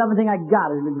tell you every loving thing I got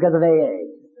is because of AA?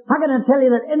 How can I tell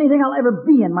you that anything I'll ever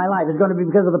be in my life is going to be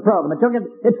because of the program?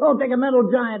 It won't take a mental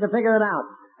giant to figure it out.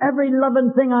 Every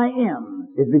loving thing I am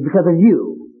is because of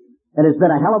you. And it's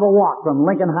been a hell of a walk from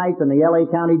Lincoln Heights and the L.A.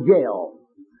 County Jail.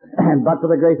 And but for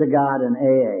the grace of God and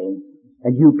AA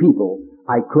and you people,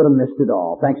 I could have missed it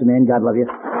all. Thanks a million. God love you.